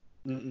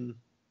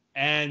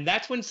 And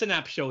that's when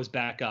Synapse shows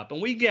back up.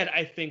 And we get,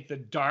 I think, the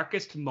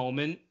darkest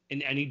moment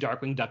in any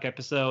Darkwing Duck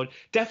episode.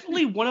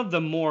 Definitely one of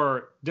the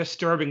more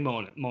disturbing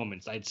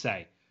moments, I'd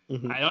say.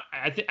 I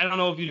don't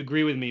know if you'd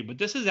agree with me, but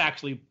this is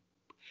actually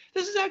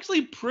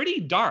pretty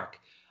dark.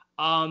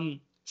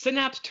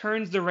 Synapse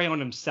turns the ray on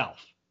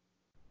himself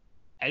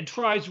and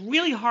tries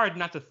really hard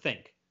not to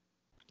think.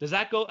 Does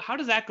that go? How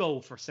does that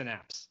go for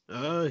Synapse?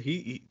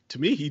 He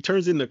to me, he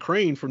turns into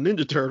Crane from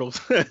Ninja Turtles.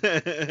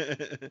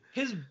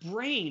 His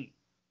brain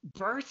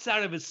bursts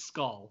out of his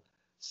skull,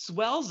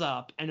 swells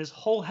up, and his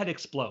whole head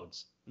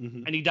explodes,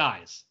 and he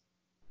dies.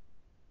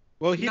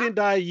 Well, he didn't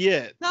die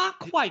yet. Not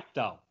quite,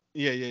 though.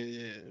 Yeah.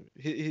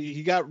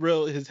 He got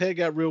real. His head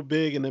got real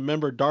big, and then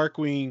remember,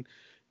 Darkwing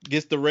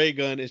gets the ray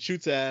gun and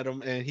shoots at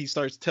him, and he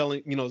starts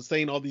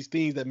saying all these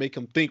things that make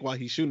him think while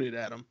he's shooting it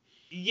at him.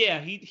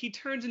 Yeah, he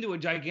turns into a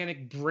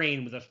gigantic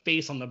brain with a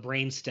face on the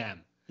brain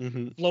stem,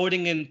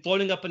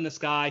 floating up in the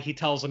sky. He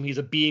tells him he's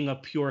a being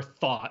of pure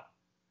thought.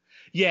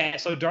 Yeah,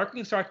 so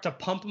Darkwing starts to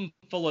pump him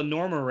full of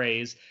Norma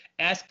rays,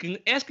 asking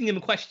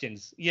him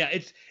questions. Yeah,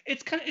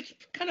 it's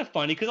kind of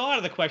funny because a lot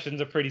of the questions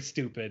are pretty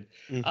stupid.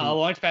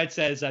 Launchpad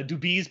says, "Do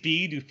bees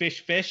bee? Do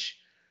fish fish?"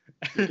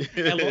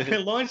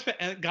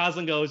 and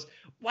Gosling goes,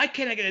 "Why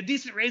can't I get a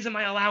decent raise in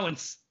my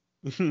allowance?"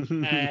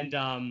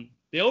 And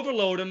they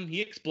overload him. He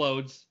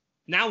explodes.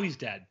 Now he's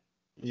dead.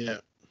 Yeah.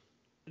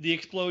 The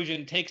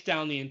explosion takes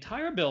down the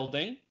entire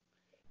building,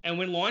 and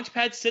when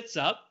Launchpad sits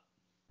up,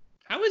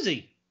 how is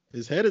he?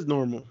 His head is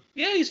normal.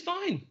 Yeah, he's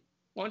fine.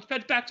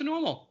 Launchpad's back to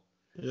normal.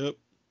 Yep.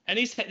 And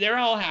they're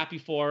all happy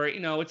for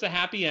it. It's a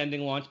happy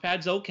ending.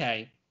 Launchpad's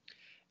okay.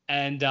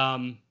 And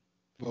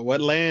well, what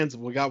lands?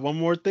 We got one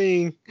more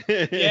thing.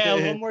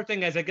 Yeah, one more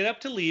thing as I get up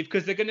to leave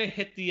because they're gonna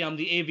hit the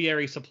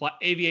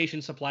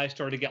aviation supply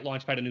store to get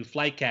Launchpad a new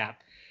flight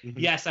cap.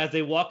 Yes, as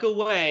they walk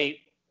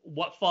away,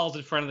 what falls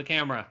in front of the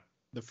camera?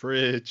 The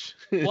fridge.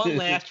 One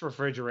last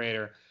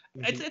refrigerator.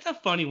 It's a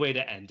funny way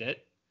to end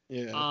it.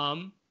 Yeah.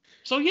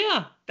 So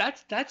yeah,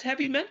 that's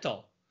heavy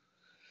mental.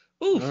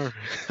 Oof. Right.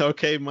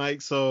 Okay,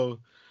 Mike. So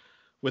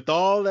with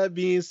all that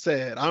being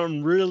said,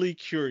 I'm really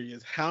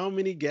curious. How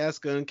many gas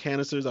gun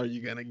canisters are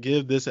you gonna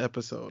give this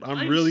episode?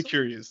 I'm really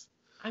curious.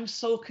 I'm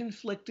so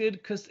conflicted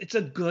because it's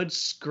a good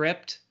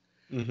script,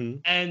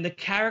 and the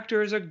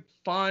characters are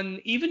fun.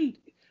 Even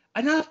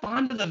I'm not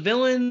fond of the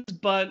villains,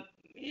 but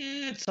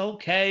it's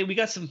okay. We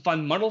got some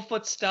fun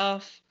Muddlefoot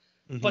stuff.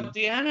 But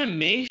the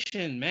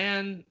animation,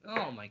 man,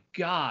 oh my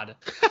God!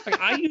 Like,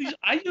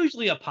 I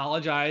usually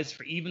apologize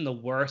for even the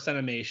worst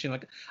animation.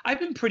 Like I've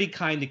been pretty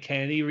kind to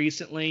Kennedy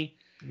recently,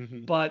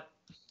 but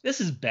this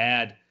is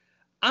bad.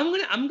 I'm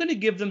gonna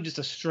give them just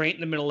a straight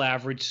in the middle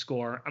average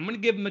score. I'm gonna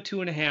give them a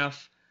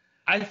 2.5.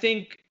 I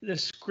think the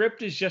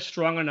script is just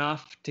strong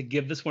enough to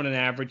give this one an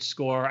average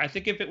score. I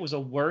think if it was a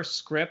worse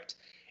script,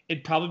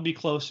 it'd probably be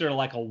closer to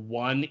like a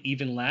 1,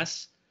 even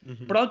less.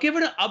 But I'll give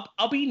it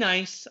I'll be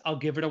nice. I'll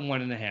give it a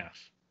 1.5.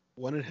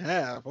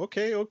 1.5.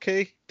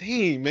 Okay.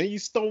 Dang, man, you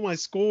stole my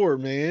score,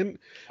 man.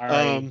 All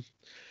right.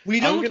 We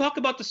don't talk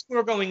about the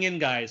score going in,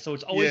 guys, so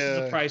it's always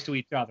a surprise to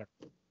each other.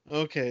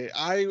 Okay.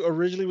 I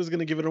originally was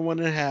gonna give it a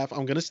 1.5.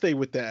 I'm gonna stay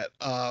with that.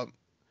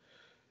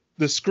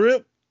 The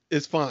script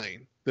is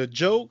fine. The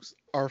jokes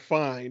are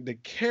fine. The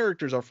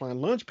characters are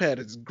fine. Launchpad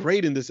is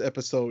great in this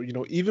episode.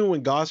 Even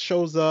when Goss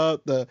shows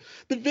up, the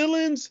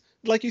villains,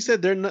 like you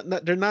said, they're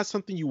not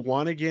something you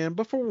want again,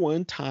 but for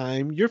one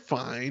time, you're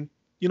fine.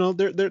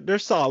 They're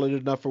solid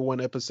enough for one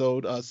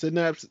episode.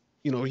 Synapse,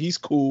 he's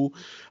cool.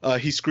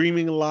 He's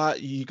screaming a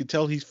lot. You can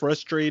tell he's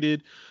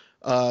frustrated.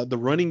 The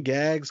running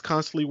gags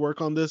constantly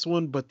work on this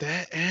one, but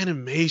that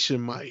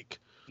animation, Mike,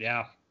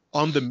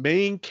 on the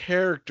main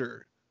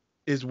character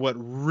is what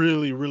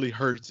really, really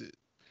hurts it.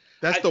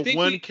 That's the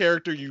one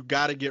character you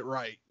got to get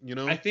right,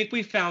 I think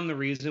we found the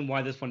reason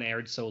why this one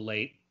aired so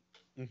late.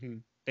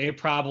 They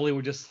probably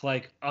were just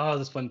like, oh,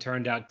 this one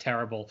turned out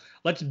terrible.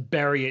 Let's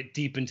bury it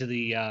deep into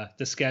the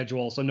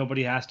schedule so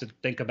nobody has to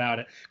think about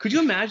it. Could you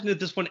imagine if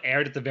this one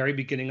aired at the very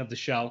beginning of the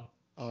show?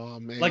 Oh,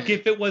 man. Like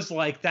if it was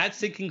like that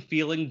sinking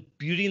feeling,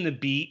 Beauty and the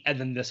Beat, and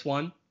then this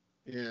one?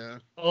 Yeah.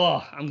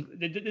 Oh,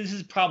 this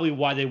is probably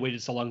why they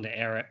waited so long to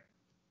air it.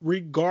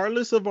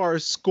 Regardless of our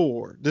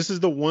score, this is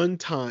the one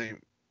time.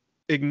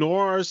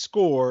 Ignore our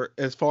score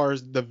as far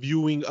as the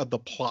viewing of the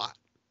plot.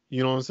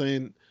 You know what I'm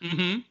saying?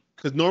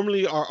 Because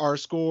normally our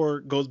score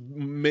goes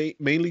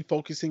mainly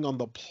focusing on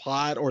the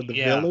plot or the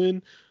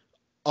villain.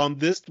 On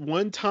this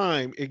one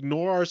time,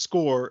 ignore our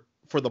score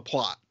for the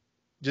plot.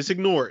 Just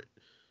ignore it.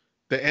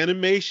 The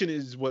animation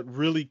is what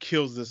really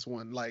kills this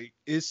one. Like,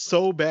 it's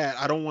so bad,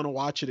 I don't want to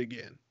watch it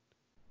again.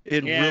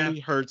 It really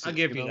hurts. I'll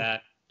give you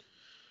that.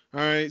 All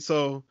right,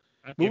 so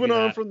moving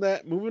on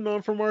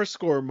from our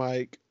score,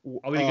 Mike.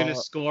 Are we going to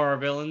score our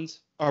villains?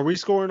 Are we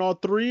scoring all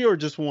three or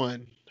just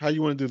one? How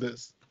you want to do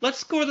this? Let's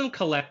score them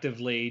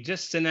collectively.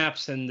 Just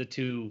Synapse and the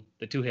two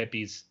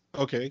hippies.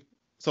 Okay.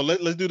 So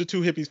let's do the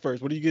two hippies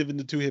first. What are you giving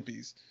the two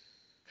hippies?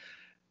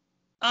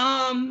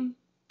 I'm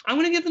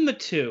going to give them a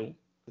 2.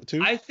 A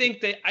 2? I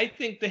think the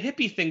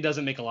hippie thing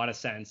doesn't make a lot of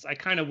sense. I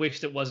kind of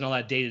wished it wasn't all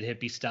that dated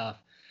hippie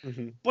stuff.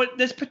 But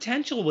there's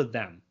potential with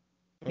them.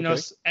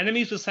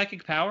 Enemies with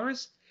psychic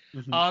powers.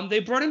 They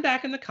brought him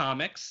back in the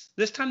comics.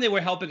 This time they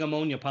were helping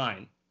Ammonia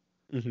Pine.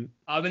 And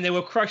they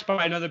were crushed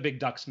by another big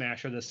duck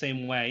smasher the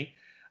same way.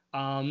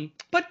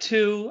 But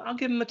 2, I'll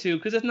give them a 2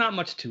 because there's not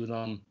much to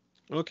them.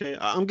 Okay,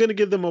 I'm gonna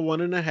give them a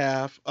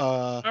 1.5.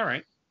 All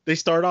right. They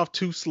start off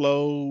too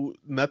slow.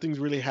 Nothing's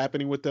really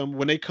happening with them.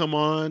 When they come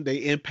on, they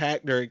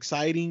impact. They're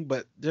exciting,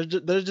 but they're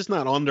just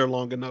not on there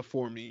long enough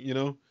for me, you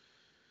know.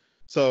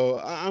 So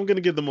I'm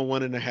gonna give them a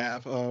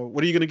 1.5.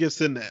 What are you gonna give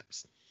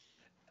Synapse?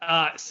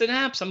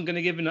 Synapse, I'll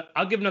give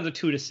another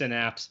 2 to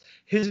Synapse.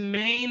 The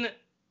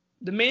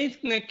main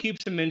thing that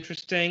keeps him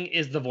interesting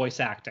is the voice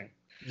acting.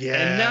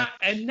 Yeah.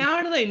 And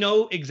now that I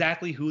know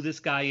exactly who this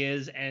guy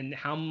is and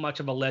how much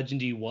of a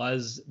legend he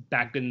was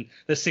back in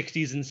the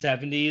 60s and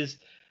 70s,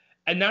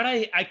 and now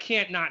that I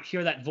can't not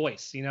hear that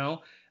voice, you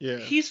know? Yeah.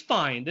 He's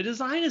fine. The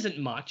design isn't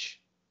much,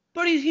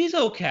 but he's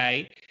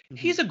okay. Mm-hmm.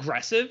 He's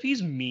aggressive.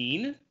 He's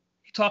mean.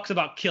 He talks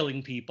about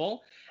killing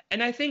people.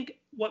 And I think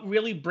what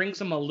really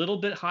brings him a little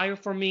bit higher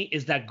for me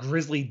is that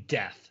grisly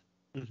death.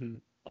 Mm-hmm.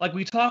 Like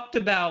we talked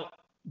about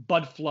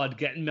Bud Flood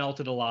getting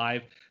melted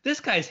alive.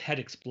 This guy's head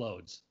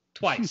explodes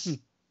twice.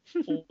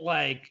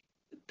 Like,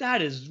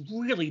 that is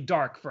really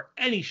dark for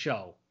any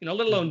show, you know,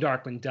 let alone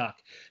Darkwing Duck.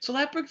 So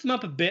that brings him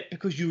up a bit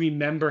because you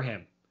remember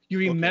him. You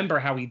remember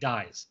how he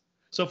dies.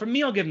 So for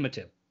me, I'll give him a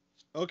 2.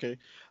 Okay.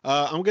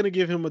 I'm going to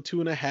give him a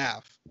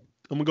 2.5.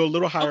 I'm gonna go a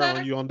little higher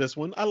on you on this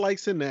one. I like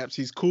Synapse.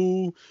 He's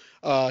cool.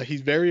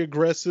 He's very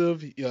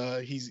aggressive.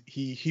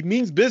 He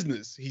means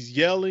business. He's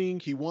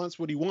yelling. He wants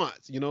what he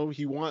wants. You know,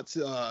 he wants.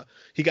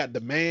 He got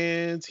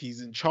demands.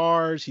 He's in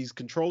charge. He's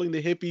controlling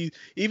the hippies.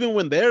 Even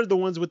when they're the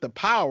ones with the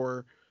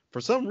power,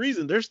 for some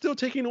reason they're still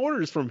taking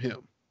orders from him.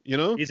 You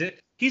know,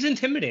 he's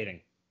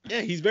intimidating.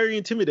 Yeah, he's very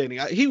intimidating.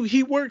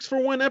 He works for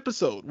one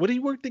episode. Would he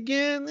work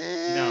again?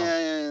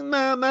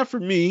 No, not for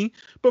me.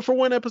 But for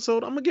one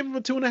episode, I'm gonna give him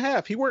a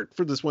 2.5. He worked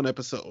for this one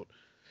episode.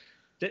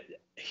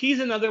 He's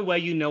another way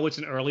you know it's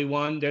an early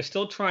one. They're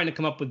still trying to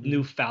come up with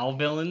new FOWL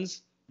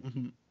villains.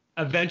 Mm-hmm.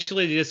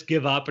 Eventually, they just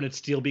give up and it's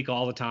Steelbeak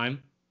all the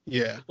time.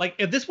 Yeah. Like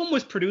if this one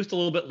was produced a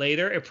little bit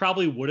later, it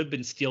probably would have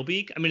been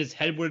Steelbeak. I mean, his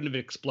head wouldn't have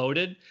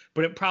exploded,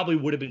 but it probably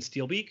would have been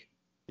Steelbeak.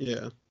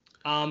 Yeah.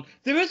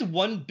 There is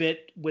one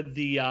bit with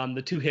the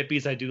 2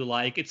 hippies I do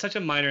like. It's such a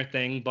minor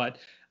thing, but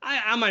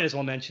I might as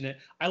well mention it.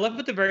 I love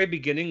at the very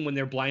beginning when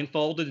they're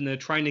blindfolded and they're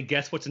trying to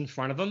guess what's in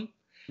front of them.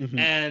 Mm-hmm.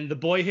 And the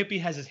boy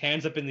hippie has his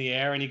hands up in the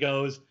air and he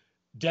goes,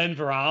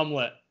 "Denver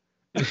omelet."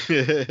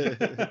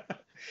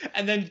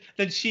 And then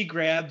she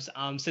grabs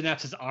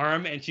Synapse's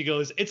arm and she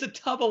goes, "It's a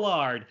tub of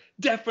lard.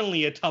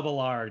 Definitely a tub of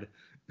lard."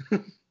 So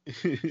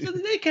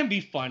they can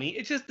be funny.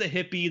 It's just the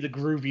hippie, the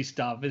groovy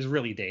stuff is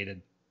really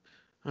dated.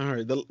 All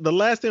right. The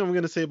last thing I'm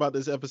going to say about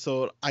this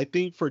episode, I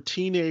think for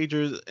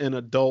teenagers and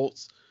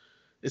adults,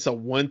 it's a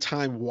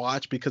one-time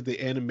watch because the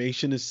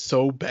animation is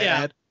so bad.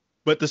 Yeah.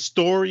 But the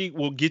story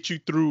will get you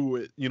through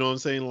it. You know what I'm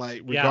saying?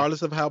 Like,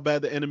 regardless of how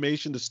bad the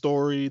animation, the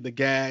story, the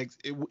gags,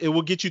 it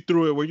will get you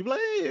through it where you're like,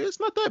 hey, it's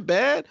not that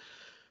bad.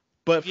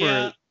 But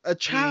for a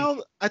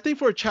child, I think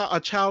for a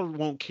child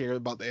won't care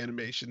about the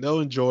animation. They'll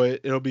enjoy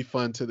it. It'll be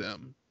fun to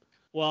them.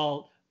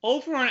 Well,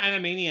 over on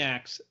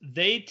Animaniacs,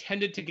 they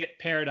tended to get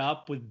paired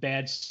up with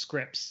bad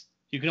scripts.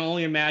 You can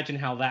only imagine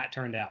how that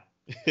turned out.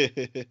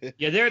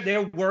 Yeah,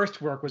 their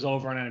worst work was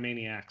over on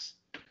Animaniacs.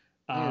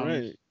 All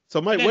right. So,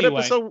 Mike, what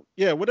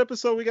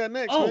episode we got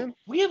next, man?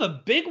 We have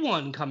a big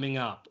one coming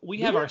up. We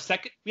have our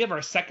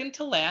second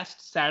to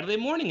last Saturday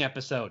morning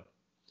episode.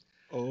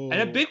 Oh.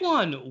 And a big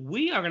one.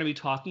 We are going to be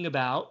talking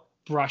about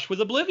Brush with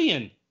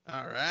Oblivion.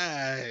 All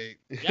right.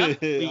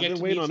 Yep. We get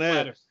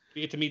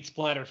to meet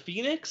Splatter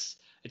Phoenix.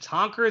 It's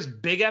Honker's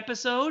big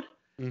episode.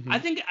 Mm-hmm.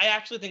 I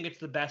actually think it's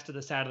the best of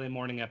the Saturday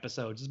morning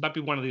episodes. This might be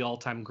one of the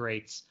all-time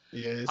greats.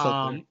 Yeah, it's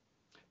up there.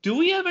 Do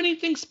we have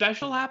anything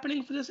special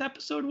happening for this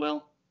episode,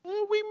 Will?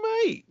 We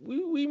might.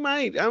 We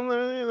might. I'm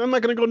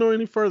not going to go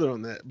any further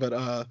on that.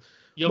 But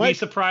you'll be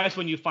surprised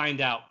when you find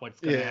out what's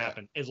going to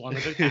happen, as long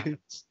as it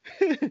happens.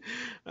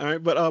 All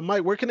right. But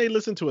Mike, where can they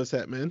listen to us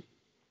at, man?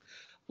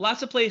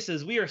 Lots of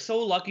places. We are so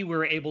lucky we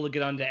were able to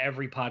get onto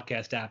every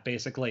podcast app,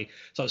 basically.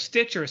 So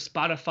Stitcher,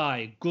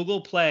 Spotify,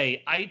 Google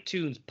Play,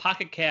 iTunes,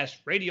 Pocket Cast,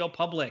 Radio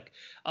Public.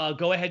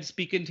 Go ahead,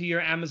 speak into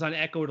your Amazon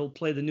Echo. It'll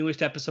play the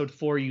newest episode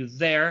for you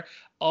there.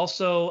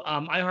 Also,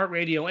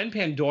 iHeartRadio and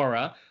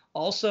Pandora.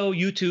 Also,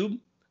 YouTube.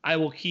 I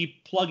will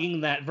keep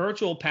plugging that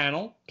virtual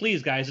panel.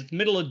 Please, guys, it's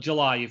middle of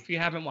July. If you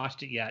haven't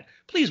watched it yet,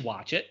 please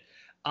watch it.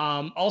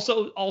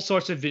 Also, all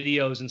sorts of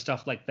videos and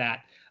stuff like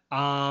that.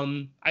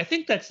 I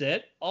think that's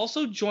it.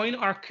 Also, join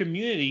our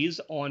communities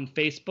on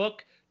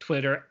Facebook,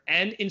 Twitter,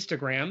 and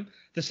Instagram,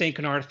 the St.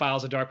 Canard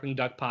Files, a Darkwing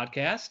Duck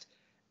podcast.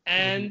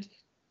 And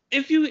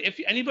if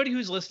anybody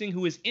who's listening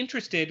who is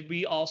interested,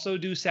 we also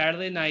do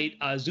Saturday night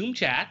Zoom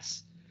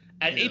chats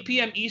at 8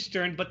 p.m.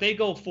 Eastern, but they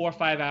go 4 or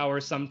 5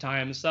 hours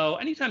sometimes. So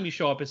anytime you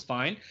show up is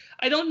fine.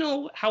 I don't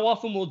know how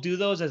often we'll do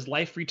those as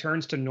life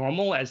returns to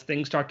normal, as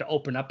things start to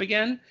open up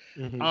again.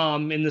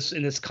 In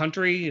this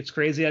country, it's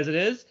crazy as it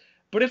is.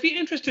 But if you're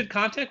interested,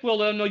 contact Will,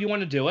 let them know you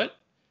want to do it.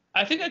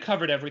 I think I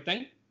covered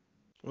everything.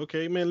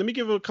 Okay, man, let me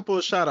give a couple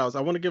of shout outs.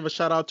 I want to give a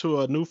shout out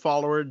to a new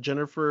follower,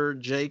 Jennifer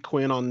J.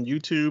 Quinn on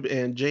YouTube,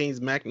 and James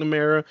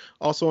McNamara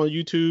also on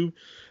YouTube.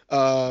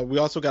 We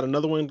also got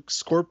another one,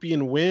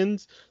 Scorpion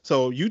Wins.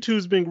 So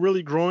YouTube's been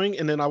really growing.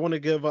 And then I want to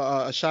give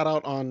a shout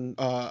out on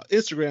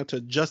Instagram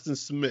to Justin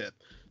Smith.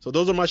 So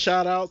those are my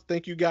shout outs.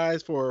 Thank you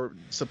guys for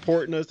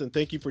supporting us, and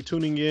thank you for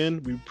tuning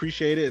in. We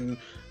appreciate it, and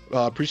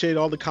appreciate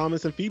all the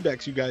comments and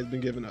feedbacks you guys have been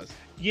giving us.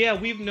 Yeah,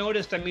 we've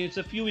noticed, I mean, it's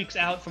a few weeks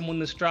out from when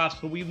this drops,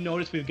 but we've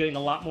noticed we're getting a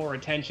lot more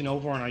attention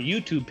over on our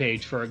YouTube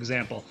page, for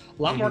example.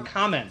 A lot more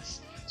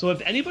comments. So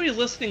if anybody's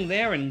listening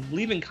there and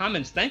leaving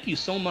comments, thank you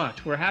so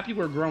much. We're happy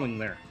we're growing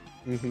there.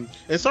 And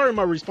sorry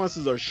my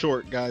responses are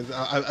short, guys.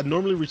 I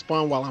normally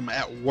respond while I'm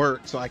at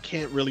work, so I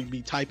can't really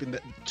be typing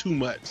that too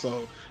much.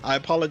 So I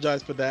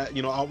apologize for that.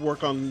 You know, I'll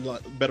work on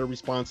better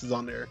responses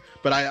on there.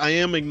 But I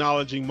am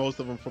acknowledging most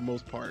of them for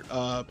most part.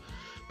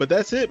 But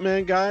that's it,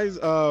 man, guys.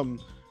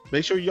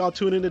 Make sure y'all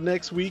tune in to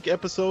next week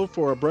episode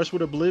for A Brush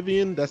with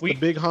Oblivion. That's the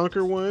big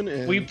honker one.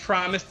 And we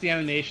promised the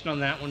animation on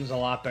that one is a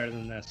lot better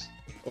than this.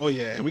 Oh,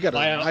 yeah. And we got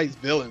a nice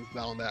villain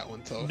on that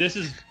one. So this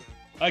is,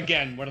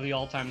 again, one of the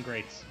all-time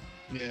greats.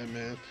 Yeah,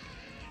 man.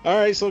 All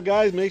right, so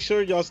guys, make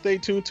sure y'all stay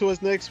tuned to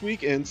us next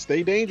week and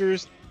stay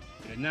dangerous.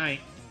 Good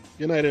night.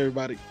 Good night,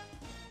 everybody.